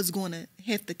that I was going to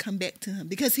have to come back to him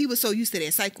because he was so used to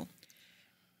that cycle.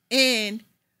 And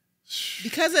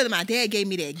because of my dad gave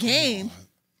me that game,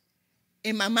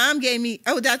 and my mom gave me,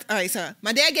 my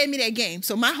dad gave me that game.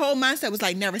 So my whole mindset was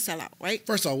like, never sell out, right?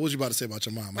 First off, what was you about to say about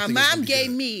your mom? My mom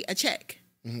gave me a check.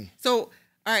 Mm-hmm. So,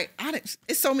 all right,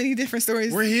 it's so many different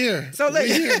stories. We're here. So we're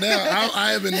here now.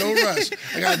 I am in no rush.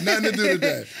 I got nothing to do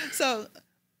today. So,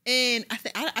 and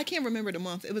I can't remember the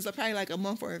month. It was probably like a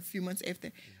month or a few months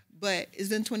after. But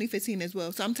it's in 2015 as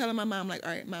well. So I'm telling my mom, like,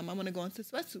 all right, Mom, I want to go into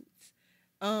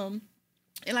sweatsuits.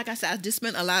 And like I said, I just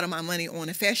spent a lot of my money on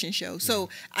a fashion show. So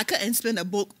I couldn't spend a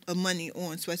bulk of money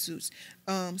on sweatsuits.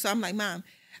 So I'm like, Mom,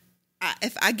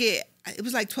 it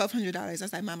was like $1,200. I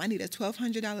was like, Mom, I need a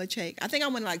 $1,200 check. I think I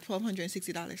wanted like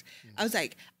 $1,260. I was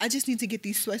like, I just need to get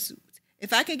these sweatsuits.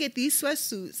 If I can get these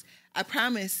sweatsuits, I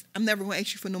promise I'm never going to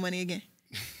ask you for no money again.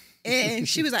 And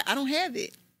she was like, I don't have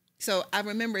it. So I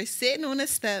remember sitting on the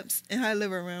steps in her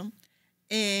living room,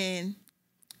 and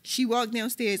she walked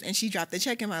downstairs and she dropped the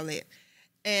check in my lap.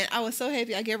 And I was so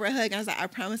happy. I gave her a hug. And I was like, I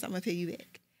promise I'm going to pay you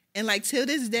back. And like till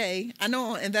this day, I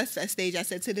know on InvestFest stage, I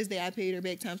said to this day I paid her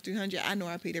back times 300. I know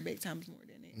I paid her back times more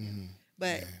than that. Mm-hmm.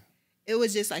 But it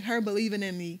was just like her believing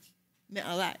in me meant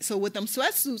a lot. So with them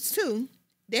sweatsuits too,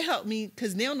 they helped me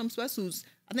because now them sweatsuits,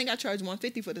 I think I charge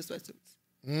 $150 for the sweatsuits.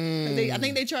 I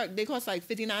think they cost like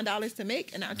 $59 to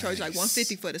make, and I charge like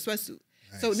 $150 for the sweatsuit.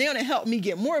 Nice. So now they helped me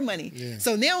get more money. Yeah.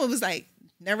 So now it was like,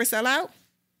 never sell out.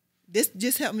 This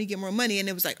just helped me get more money, and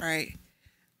it was like, all right,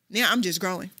 now I'm just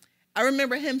growing. I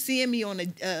remember him seeing me on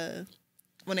an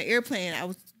airplane.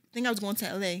 I think I was going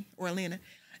to LA or Atlanta,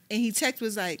 and he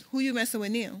was like, "Who you messing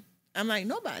with now?" I'm like,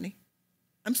 "Nobody.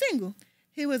 I'm single."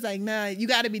 He was like, "Nah, you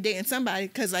got to be dating somebody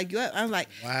because like you." I'm like,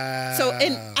 "Wow." So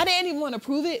and I didn't even want to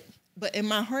prove it. But in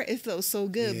my heart, it felt so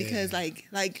good because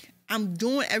like I'm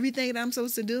doing everything that I'm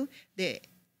supposed to do that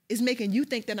is making you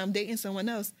think that I'm dating someone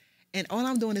else. And all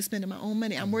I'm doing is spending my own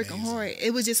money. I'm working hard.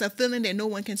 It was just a feeling that no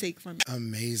one can take from me.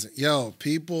 Amazing. Yo,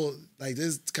 people, like this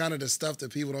is kind of the stuff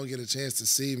that people don't get a chance to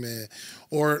see, man.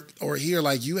 Or hear,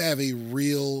 like you have a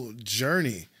real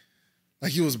journey.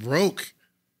 Like you was broke,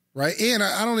 right? And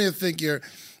I don't even think your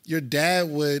dad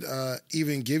would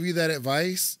even give you that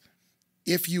advice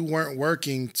if you weren't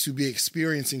working to be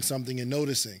experiencing something and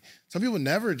noticing. Some people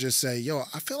never just say, yo,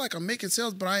 I feel like I'm making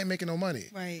sales, but I ain't making no money.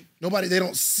 Right. They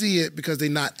don't see it because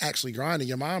they're not actually grinding.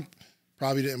 Your mom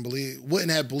probably wouldn't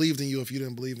have believed in you if you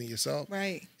didn't believe in yourself.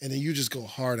 Right. And then you just go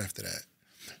hard after that.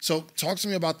 So talk to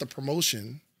me about the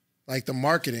promotion, like the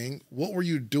marketing. What were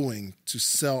you doing to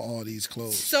sell all these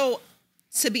clothes? So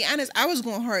to be honest, I was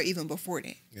going hard even before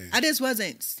that. Yeah. I just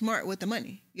wasn't smart with the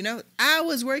money. You know, I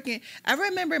was working. I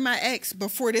remember my ex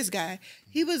before this guy,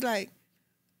 he was like,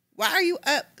 why are you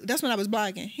up? That's when I was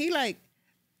blogging. He like,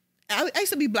 I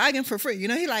used to be blogging for free. You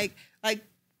know, he like,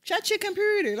 shut your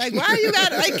computer. Like, why you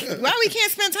got, why we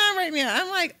can't spend time right now? I'm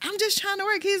like, I'm just trying to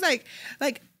work. He's like,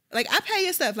 I pay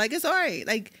your stuff. Like, it's all right.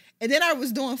 Like, and then I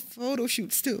was doing photo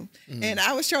shoots too. Mm-hmm. And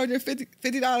I was charging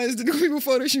 $50 to do people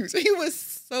photo shoots. He was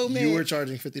so mad. You were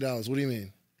charging $50. What do you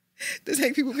mean? To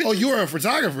take people pictures. Oh, you were a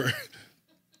photographer.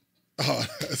 Oh,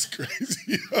 that's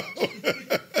crazy. I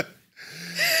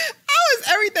was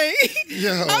everything.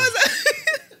 Yo.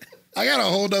 I got a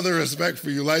whole nother respect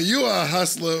for you. Like, you are a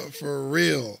hustler for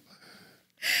real.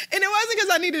 And it wasn't because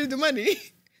I needed the money.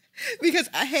 Because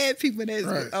I had people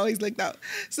that always looked out.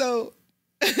 So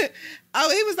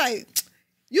he was like,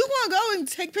 you want to go and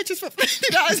take pictures for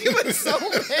 $50? He was so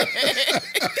mad.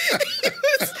 he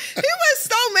was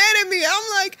so mad at me.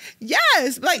 I'm like,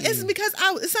 yes. Like, it's because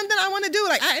it's something I want to do.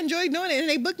 Like, I enjoy doing it, and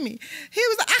they booked me. He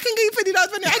was like, I can give you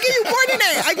 $50 for that. I give you more than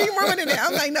that. I give you more than that.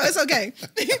 I'm like, no, it's okay.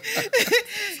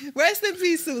 Rest in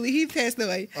peace, Sully. He passed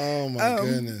away. Oh, my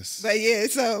goodness. But yeah,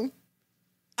 so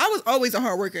I was always a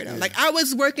hard worker, though. Yeah. Like, I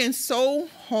was working so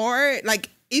hard, like,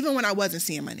 even when I wasn't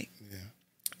seeing money. Yeah.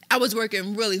 I was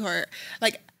working really hard.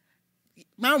 Like,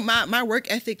 my work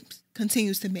ethic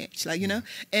continues to match, like, you know?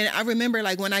 And I remember,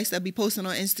 like, when I used to be posting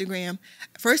on Instagram,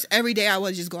 first, every day I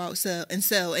would just go out and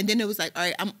sell. And then it was like, all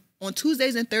right, I'm on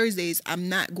Tuesdays and Thursdays, I'm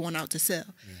not going out to sell.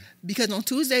 Yeah. Because on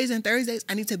Tuesdays and Thursdays,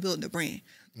 I need to build the brand.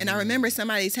 And I remember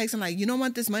somebody texting, like, you don't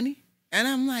want this money? And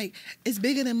I'm like, it's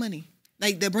bigger than money.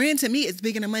 Like, the brand to me is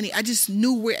bigger than money. I just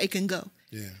knew where it can go.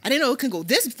 Yeah. I didn't know it can go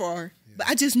this far, but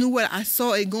I just knew where I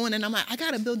saw it going. And I'm like, I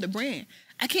got to build the brand.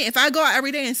 I can't, if I go out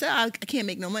every day and sell, I can't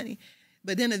make no money.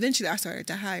 But then eventually I started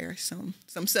to hire some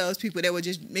salespeople that would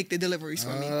just make the deliveries for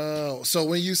me. Oh, so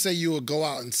when you say you would go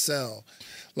out and sell,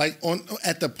 like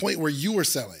at the point where you were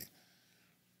selling,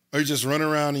 or you just run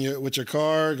around with your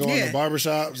car, going to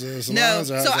barbershops, salons? No,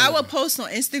 so I would post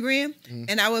on Instagram,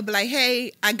 and I would be like,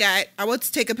 hey, I would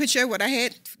take a picture of what I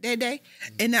had that day,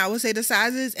 and I would say the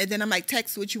sizes, and then I'm like,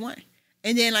 text what you want.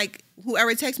 And then, like,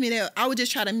 whoever texts me there, I would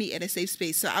just try to meet at a safe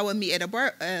space. So I would meet at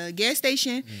a gas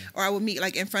station, or I would meet,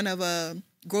 like, in front of a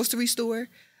grocery store.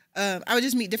 I would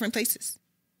just meet different places.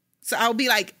 So I would be,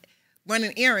 like,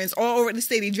 running errands all over the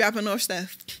city, dropping off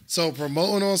stuff. So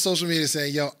promoting on social media,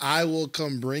 saying, yo, I will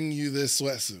come bring you this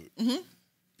sweatsuit. Mm-hmm.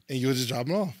 And you'll just drop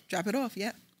it off. Drop it off,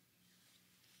 yeah.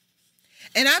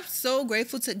 And I'm so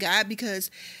grateful to God,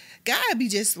 because God be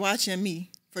just watching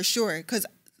me, for sure. Because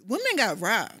women got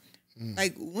robbed.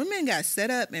 Like, women got set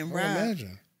up and robbed.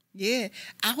 Imagine. Yeah.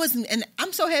 I wasn't, and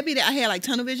I'm so happy that I had, like,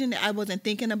 tunnel vision, that I wasn't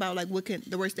thinking about, like,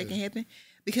 the worst that can happen.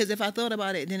 Because if I thought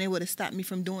about it, then it would have stopped me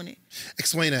from doing it.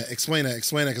 Explain that,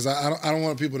 because I don't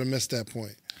want people to miss that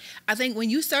point. I think when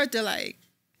you start to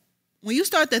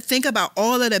think about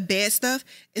all of the bad stuff,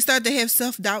 it starts to have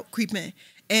self-doubt creep in.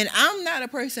 And I'm not a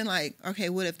person like, okay,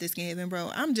 what if this can happen,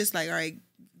 bro? I'm just like, all right,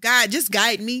 God, just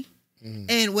guide me. Mm-hmm.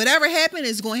 And whatever happens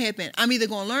is going to happen. I'm either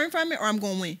going to learn from it or I'm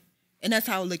going to win. And that's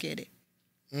how I look at it.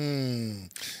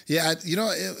 Yeah,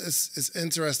 it's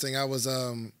interesting. I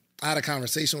had a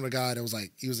conversation with a guy that was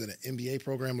like, he was in an MBA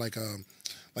program, like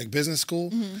business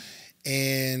school. Mm-hmm.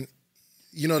 And,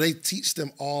 they teach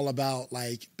them all about,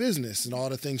 like, business and all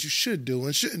the things you should do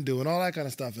and shouldn't do and all that kind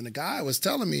of stuff. And the guy was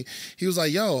telling me, he was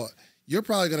like, yo, you're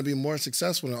probably going to be more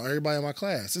successful than everybody in my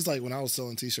class. It's like when I was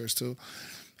selling T-shirts too.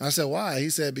 I said, why?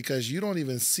 He said, because you don't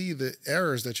even see the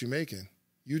errors that you're making.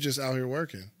 You just out here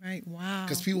working. Right, wow.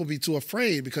 Because people be too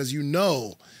afraid because you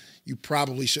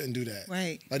probably shouldn't do that.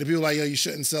 Right. Like the people like, yo, you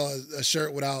shouldn't sell a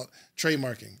shirt without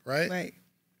trademarking, right? Right.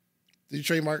 Did you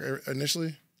trademark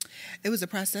initially? It was a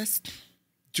process.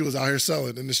 You was out here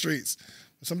selling in the streets.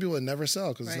 Some people would never sell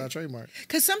because it's not trademarked.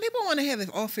 Because some people want to have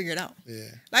it all figured out. Yeah.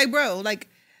 Like, bro, like,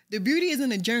 the beauty is in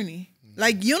the journey.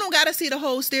 Like, you don't got to see the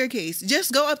whole staircase.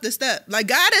 Just go up the step. Like,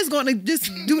 God is going to just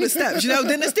do the steps,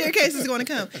 then the staircase is going to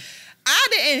come. I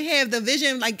didn't have the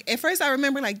vision. Like, at first I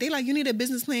remember, like, they like, you need a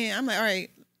business plan. I'm like, all right.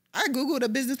 I Googled a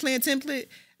business plan template.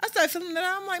 I started filling it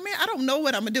out. I'm like, man, I don't know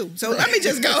what I'm going to do. So let me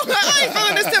just go. I ain't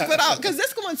filling this template out because this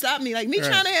is going to stop me. Like, me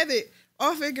trying to have it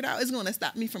all figured out is going to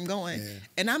stop me from going. Yeah.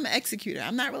 And I'm an executor.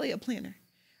 I'm not really a planner.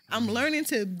 I'm learning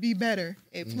to be better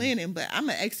at planning, but I'm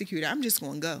an executor. I'm just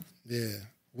going to go. Yeah.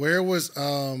 Where was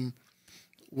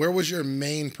your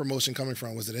main promotion coming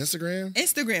from? Was it Instagram?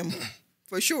 Instagram,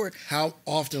 for sure. How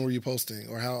often were you posting,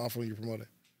 or how often were you promoting?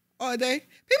 All day.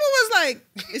 People was like,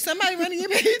 is somebody running your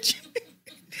page?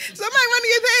 Somebody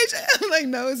running your page? I'm like,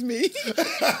 no, it's me. Because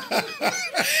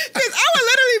I would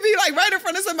literally be like right in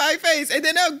front of somebody's face, and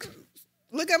then they'll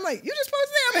look, I'm like, you just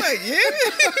posted that? I'm like,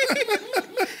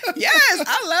 yeah. Yes,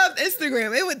 I loved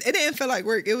Instagram. It didn't feel like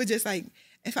work. It was just like,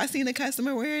 if I seen a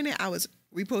customer wearing it, I was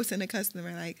reposting the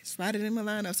customer, like, spotted in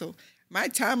Milano. So my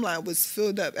timeline was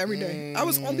filled up every day. I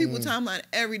was on people's timeline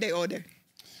every day, all day.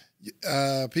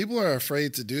 People are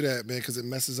afraid to do that, man, because it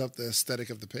messes up the aesthetic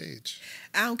of the page.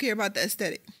 I don't care about the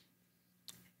aesthetic.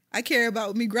 I care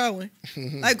about me growing.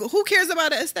 Like, who cares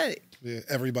about the aesthetic? Yeah,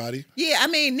 everybody. Yeah, I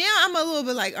mean, now I'm a little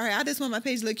bit like, all right, I just want my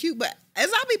page to look cute. But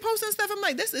as I be posting stuff, I'm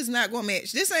like, this is not going to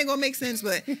match. This ain't going to make sense.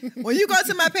 But when you go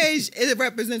to my page, it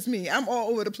represents me. I'm all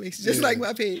over the place, just like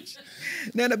my page.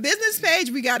 Now, the business page,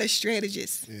 we got a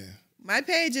strategist. Yeah. My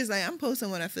page is like, I'm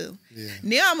posting what I feel. Yeah.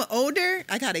 Now I'm older.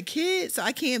 I got a kid, so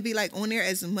I can't be like on there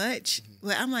as much.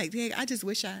 But I'm like, dang, I just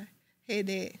wish I had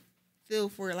that feel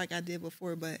for it like I did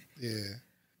before. But yeah.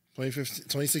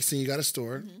 2016, you got a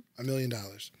store, $1 million.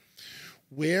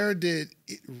 where did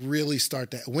it really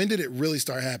start that? When did it really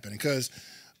start happening? Because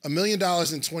 $1 million in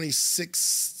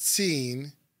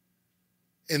 2016,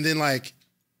 and then like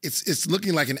it's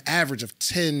looking like an average of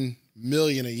 10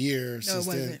 million a year. No, since it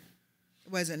wasn't. then.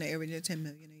 It wasn't an average of 10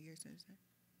 million a year since then.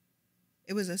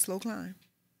 It was a slow climb.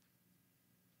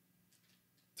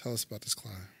 Tell us about this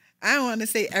climb. I don't want to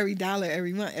say every dollar,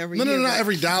 every month, every No, year. not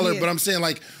every dollar, yeah. but I'm saying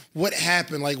like what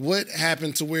happened? Like what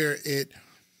happened to where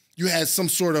you had some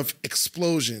sort of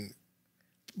explosion?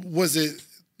 Was it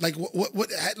like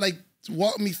what like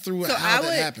walk me through how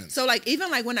that happened? So like even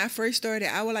like when I first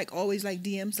started, I would like always like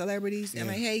DM celebrities and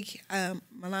like, hey,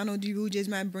 Milano Giroux is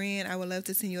my brand. I would love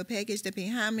to send you a package to pay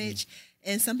homage.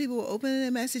 And some people will open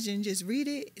the message and just read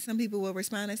it. Some people will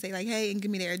respond and say like, hey, and give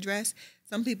me their address.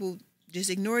 Some people just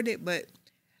ignored it, but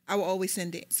I will always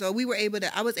send it. So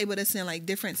I was able to send like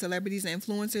different celebrities and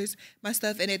influencers my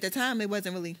stuff. And at the time, it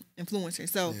wasn't really influencers.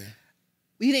 So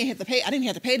we didn't have to pay. I didn't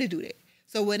have to pay to do that.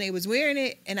 So when they was wearing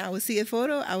it and I would see a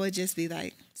photo, I would just be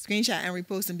like, screenshot and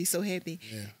repost and be so happy.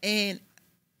 Yeah. And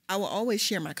I will always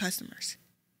share my customers.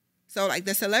 So like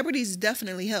the celebrities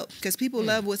definitely help because people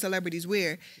love what celebrities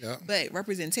wear, but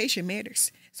representation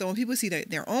matters. So when people see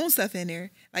their own stuff in there,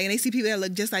 like, and they see people that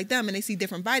look just like them and they see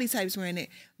different body types wearing it,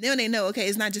 then they know, okay,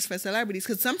 it's not just for celebrities.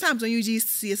 Because sometimes when you just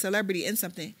see a celebrity in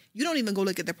something, you don't even go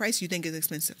look at the price, you think it's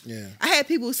expensive. Yeah. I had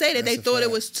people say that they thought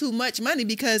it was too much money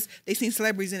because they seen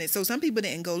celebrities in it. So some people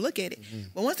didn't go look at it. Mm-hmm.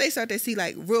 But once they start to see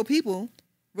like real people,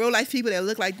 real life people that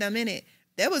look like them in it,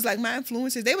 that was like my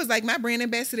influencers. They was like my brand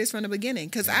ambassadors from the beginning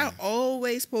because I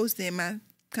always posted my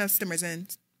customers in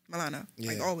Milano,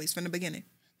 like always from the beginning.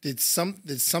 Did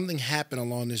something happen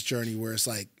along this journey where it's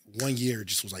like 1 year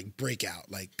just was like breakout,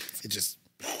 like it just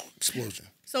explosion?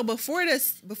 So before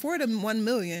the 1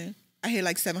 million, I had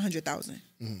like 700,000,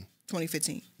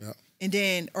 2015. Yeah. And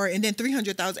then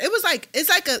 300,000. It was like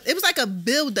a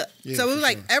build up. Yeah, so it was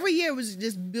like every year was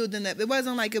just building up. It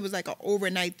wasn't like it was like an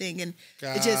overnight thing, and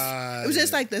it was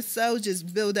just like the sales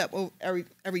just build up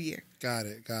every year. Got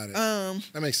it.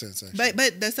 That makes sense. Actually.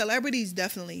 But the celebrities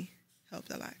definitely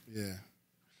helped a lot. Yeah.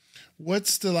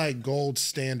 What's the like gold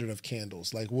standard of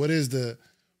candles? Like what is the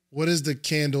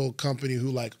candle company who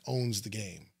like owns the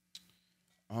game?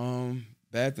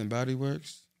 Bath and Body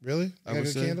Works. Really? I would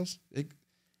say candles?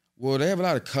 Well, they have a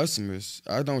lot of customers.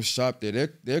 I don't shop there.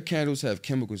 Their candles have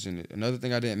chemicals in it. Another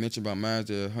thing I didn't mention about mine is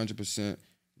they're 100%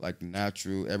 like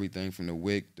natural, everything from the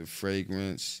wick, the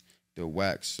fragrance, the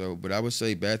wax. So, but I would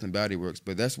say Bath and Body Works.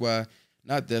 But that's kind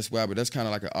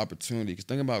of like an opportunity. Because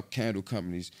think about candle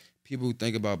companies. People who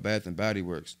think about Bath and Body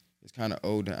Works, it's kind of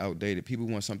old and outdated. People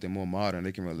want something more modern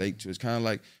they can relate to. It's kind of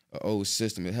like an old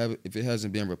system. If it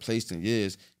hasn't been replaced in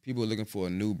years, people are looking for a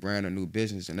new brand, a new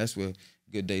business, and that's where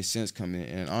Good Day Scents come in.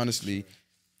 And honestly,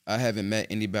 I haven't met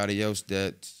anybody else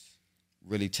that's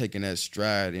really taken that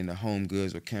stride in the home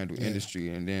goods or candle industry.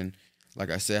 And then, like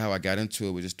I said, how I got into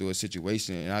it was just through a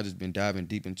situation, and I just been diving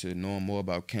deep into knowing more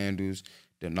about candles,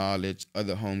 the knowledge,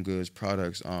 other home goods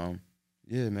products.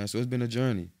 Yeah, man. So it's been a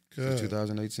journey. Good. Since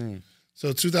 2018.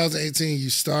 So 2018, you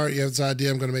have this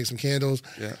idea, I'm going to make some candles.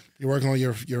 Yeah. You're working on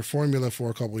your formula for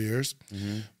a couple of years.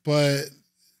 Mm-hmm. But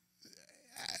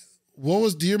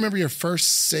do you remember your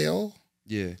first sale?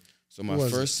 Yeah. So my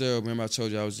first sale, remember I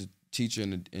told you I was a teacher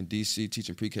in D.C.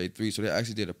 teaching pre-K3. So they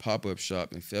actually did a pop-up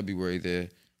shop in February there.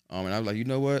 And I was like, you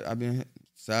know what? I've been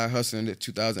side hustling in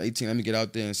 2018. Let me get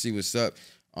out there and see what's up.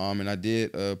 And I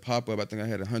did a pop-up. I think I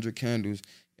had 100 candles.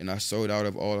 And I sold out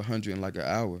of all 100 in like an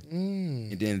hour.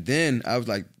 And then I was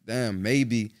like, damn,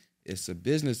 maybe it's a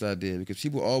business idea because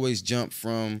people always jump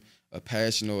from a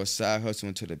passion or a side hustle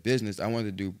into the business. I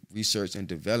wanted to do research and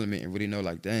development and really know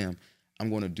like, damn, I'm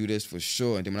going to do this for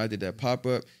sure. And then when I did that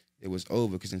pop-up, it was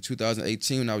over because in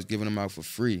 2018, I was giving them out for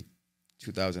free.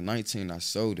 2019, I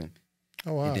sold them.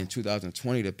 Oh, wow. And then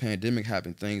 2020, the pandemic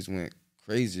happened. Things went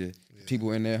crazy. Yeah. People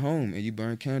were in their home and you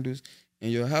burn candles in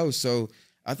your house. So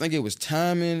I think it was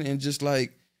timing and just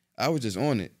like, I was just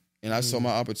on it. And I saw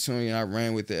my opportunity and I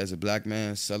ran with it as a black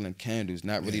man selling candles,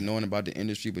 not really knowing about the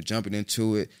industry, but jumping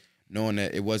into it, knowing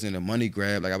that it wasn't a money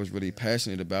grab. Like I was really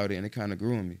passionate about it and it kind of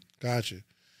grew on me. Gotcha.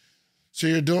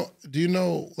 So do you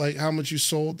know like how much you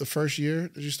sold the first year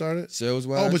that you started?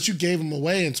 Sales-wise? Oh, but you gave them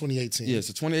away in 2018. Yeah,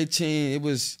 so 2018, it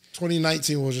was...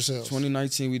 2019, what was your sales?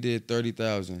 2019, we did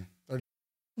 30,000.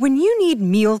 When you need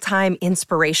mealtime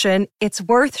inspiration, it's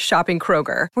worth shopping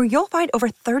Kroger, where you'll find over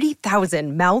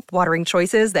 30,000 mouth-watering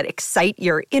choices that excite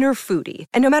your inner foodie.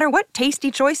 And no matter what tasty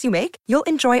choice you make, you'll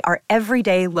enjoy our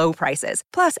everyday low prices,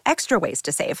 plus extra ways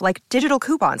to save, like digital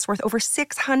coupons worth over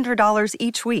 $600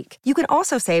 each week. You can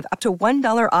also save up to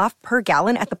 $1 off per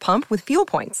gallon at the pump with fuel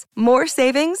points. More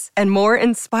savings and more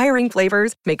inspiring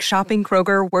flavors make shopping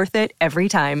Kroger worth it every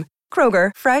time.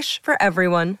 Kroger, fresh for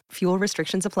everyone. Fuel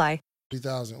restrictions apply.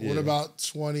 3,000. Yeah. What about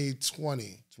 2020?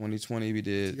 2020, we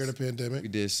did. Year of the pandemic. We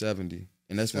did 70.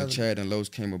 And that's 70. when Chad and Lowe's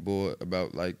came aboard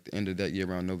about like the end of that year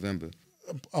around November.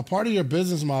 A part of your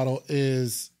business model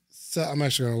is, I'm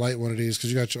actually going to light one of these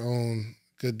because you got your own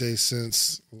Good Day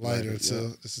Sense lighter. Lighter, So yeah.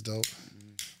 this is dope.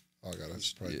 Oh, I got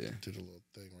to probably do the little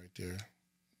thing right there.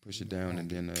 Push it down and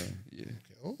then, yeah.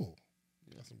 Okay. Oh,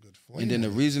 got some good flame. And then the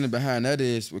on it. reason behind that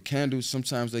is with candles,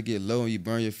 sometimes they get low and you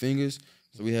burn your fingers.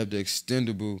 So we have the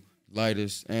extendable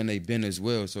lighters and they bend as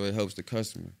well, so it helps the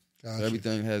customer. Gotcha. So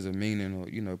everything has a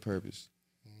meaning or, purpose.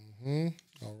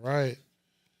 All right.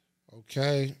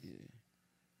 Okay.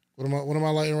 What am I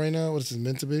lighting right now? What is it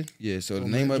meant to be? Yeah, so the Oh,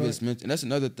 name man, of it is meant, and that's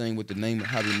another thing with the name,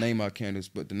 how we name our candles.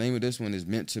 But the name of this one is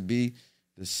meant to be.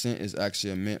 The scent is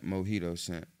actually a mint mojito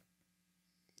scent.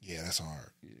 Yeah, that's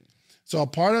hard. Yeah. So a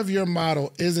part of your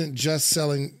model isn't just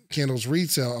selling candles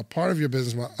retail. A part of your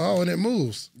business model. Oh, and it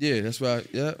moves. Yeah, that's right.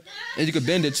 Yeah, and you can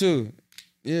bend it too.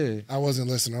 Yeah. I wasn't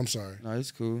listening. I'm sorry. No,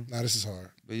 it's cool. Nah, this is hard.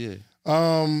 But yeah.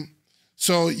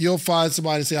 So you'll find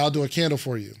somebody and say, "I'll do a candle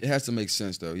for you." It has to make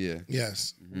sense though. Yeah.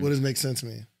 Yes. What does make sense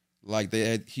mean? Like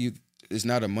it's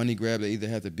not a money grab. They either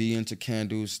have to be into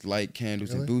candles, like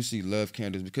candles, and Boosie love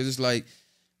candles because it's like,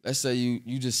 let's say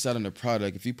you just selling a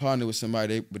product. If you partner with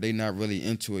somebody but they not really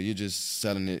into it, you're just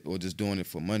selling it or just doing it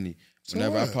for money. So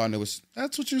Whenever what? I partner with,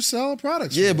 That's what you sell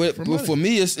products. yeah, for, but for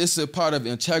me, it's a part of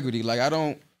integrity. Like I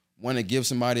don't want to give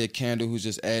somebody a candle who's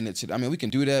just adding it to. I mean, we can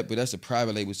do that, but that's a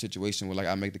private label situation where like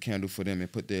I make the candle for them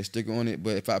and put their sticker on it.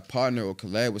 But if I partner or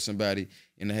collab with somebody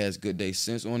and it has Good Day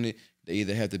Sense on it, they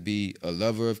either have to be a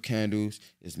lover of candles,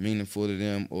 it's meaningful to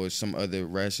them, or some other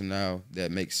rationale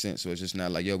that makes sense. So it's just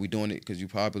not like, yo, we doing it because you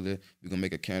popular, we're going to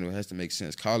make a candle. It has to make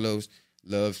sense. Carlos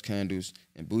loves candles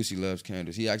and Boosie loves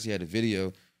candles. He actually had a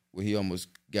video where he almost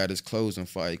got his clothes on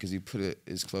fire because he put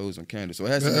his clothes on candles. So it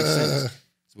has to make sense.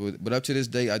 So, but up to this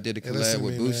day, I did a collab listen to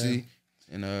with me, Boosie.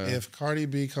 And if Cardi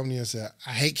B come to you and say,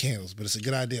 "I hate candles, but it's a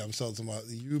good idea," I'm selling somebody.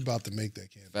 You about to make that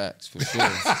candle. facts, for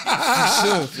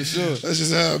sure. for sure. Let's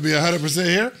just be 100%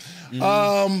 here.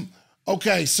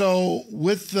 Okay, so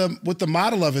with the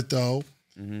model of it though,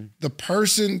 the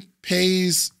person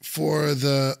pays for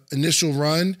the initial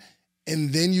run,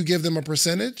 and then you give them a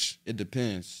percentage. It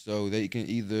depends. So they can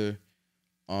either,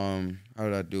 how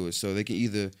did I do it? So they can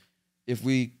either, if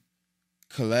we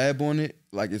collab on it,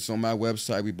 like it's on my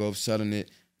website, we both selling it,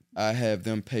 I have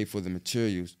them pay for the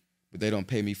materials, but they don't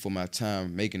pay me for my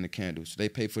time making the candles. So they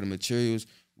pay for the materials,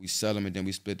 we sell them, and then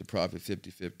we split the profit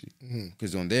 50-50.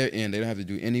 Because on their end, they don't have to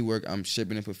do any work. I'm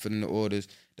shipping and fulfilling the orders.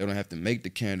 They don't have to make the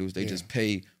candles. They just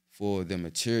pay for the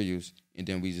materials, and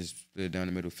then we just split it down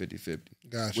the middle 50-50.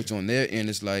 Gotcha. Which on their end,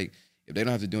 it's like, if they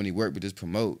don't have to do any work but just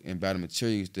promote and buy the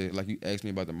materials, like you asked me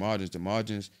about the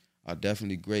margins are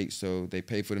definitely great. So they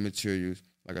pay for the materials.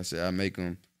 Like I said, I make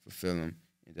them, fulfill them,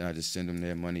 and then I just send them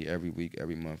their money every week,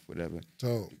 every month, whatever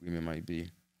So the agreement might be.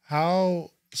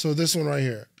 So this one right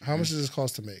here, how much does this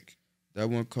cost to make? That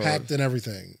one cost Packed and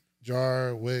everything,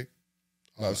 jar, wick.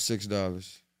 about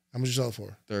 $6, How much you sell it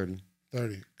for? 30.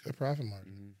 30. Good profit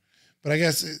margin. But I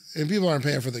guess, and people aren't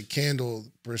paying for the candle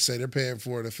per se. They're paying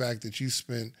for the fact that you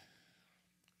spent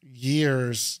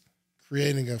years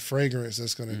creating a fragrance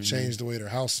that's going to change the way their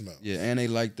house smells. Yeah, and they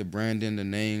like the branding, the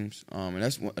names. And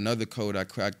that's another code I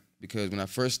cracked because when I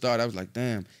first started, I was like,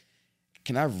 damn,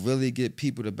 can I really get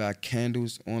people to buy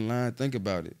candles online? Think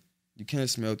about it. You can't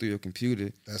smell through your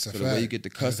computer. That's a So the way you fact. get the I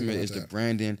didn't think customer about is the that.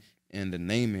 branding and the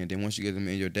naming. Then once you get them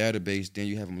in your database, then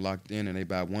you have them locked in and they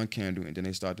buy one candle and then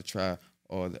they start to try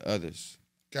all the others.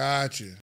 Gotcha.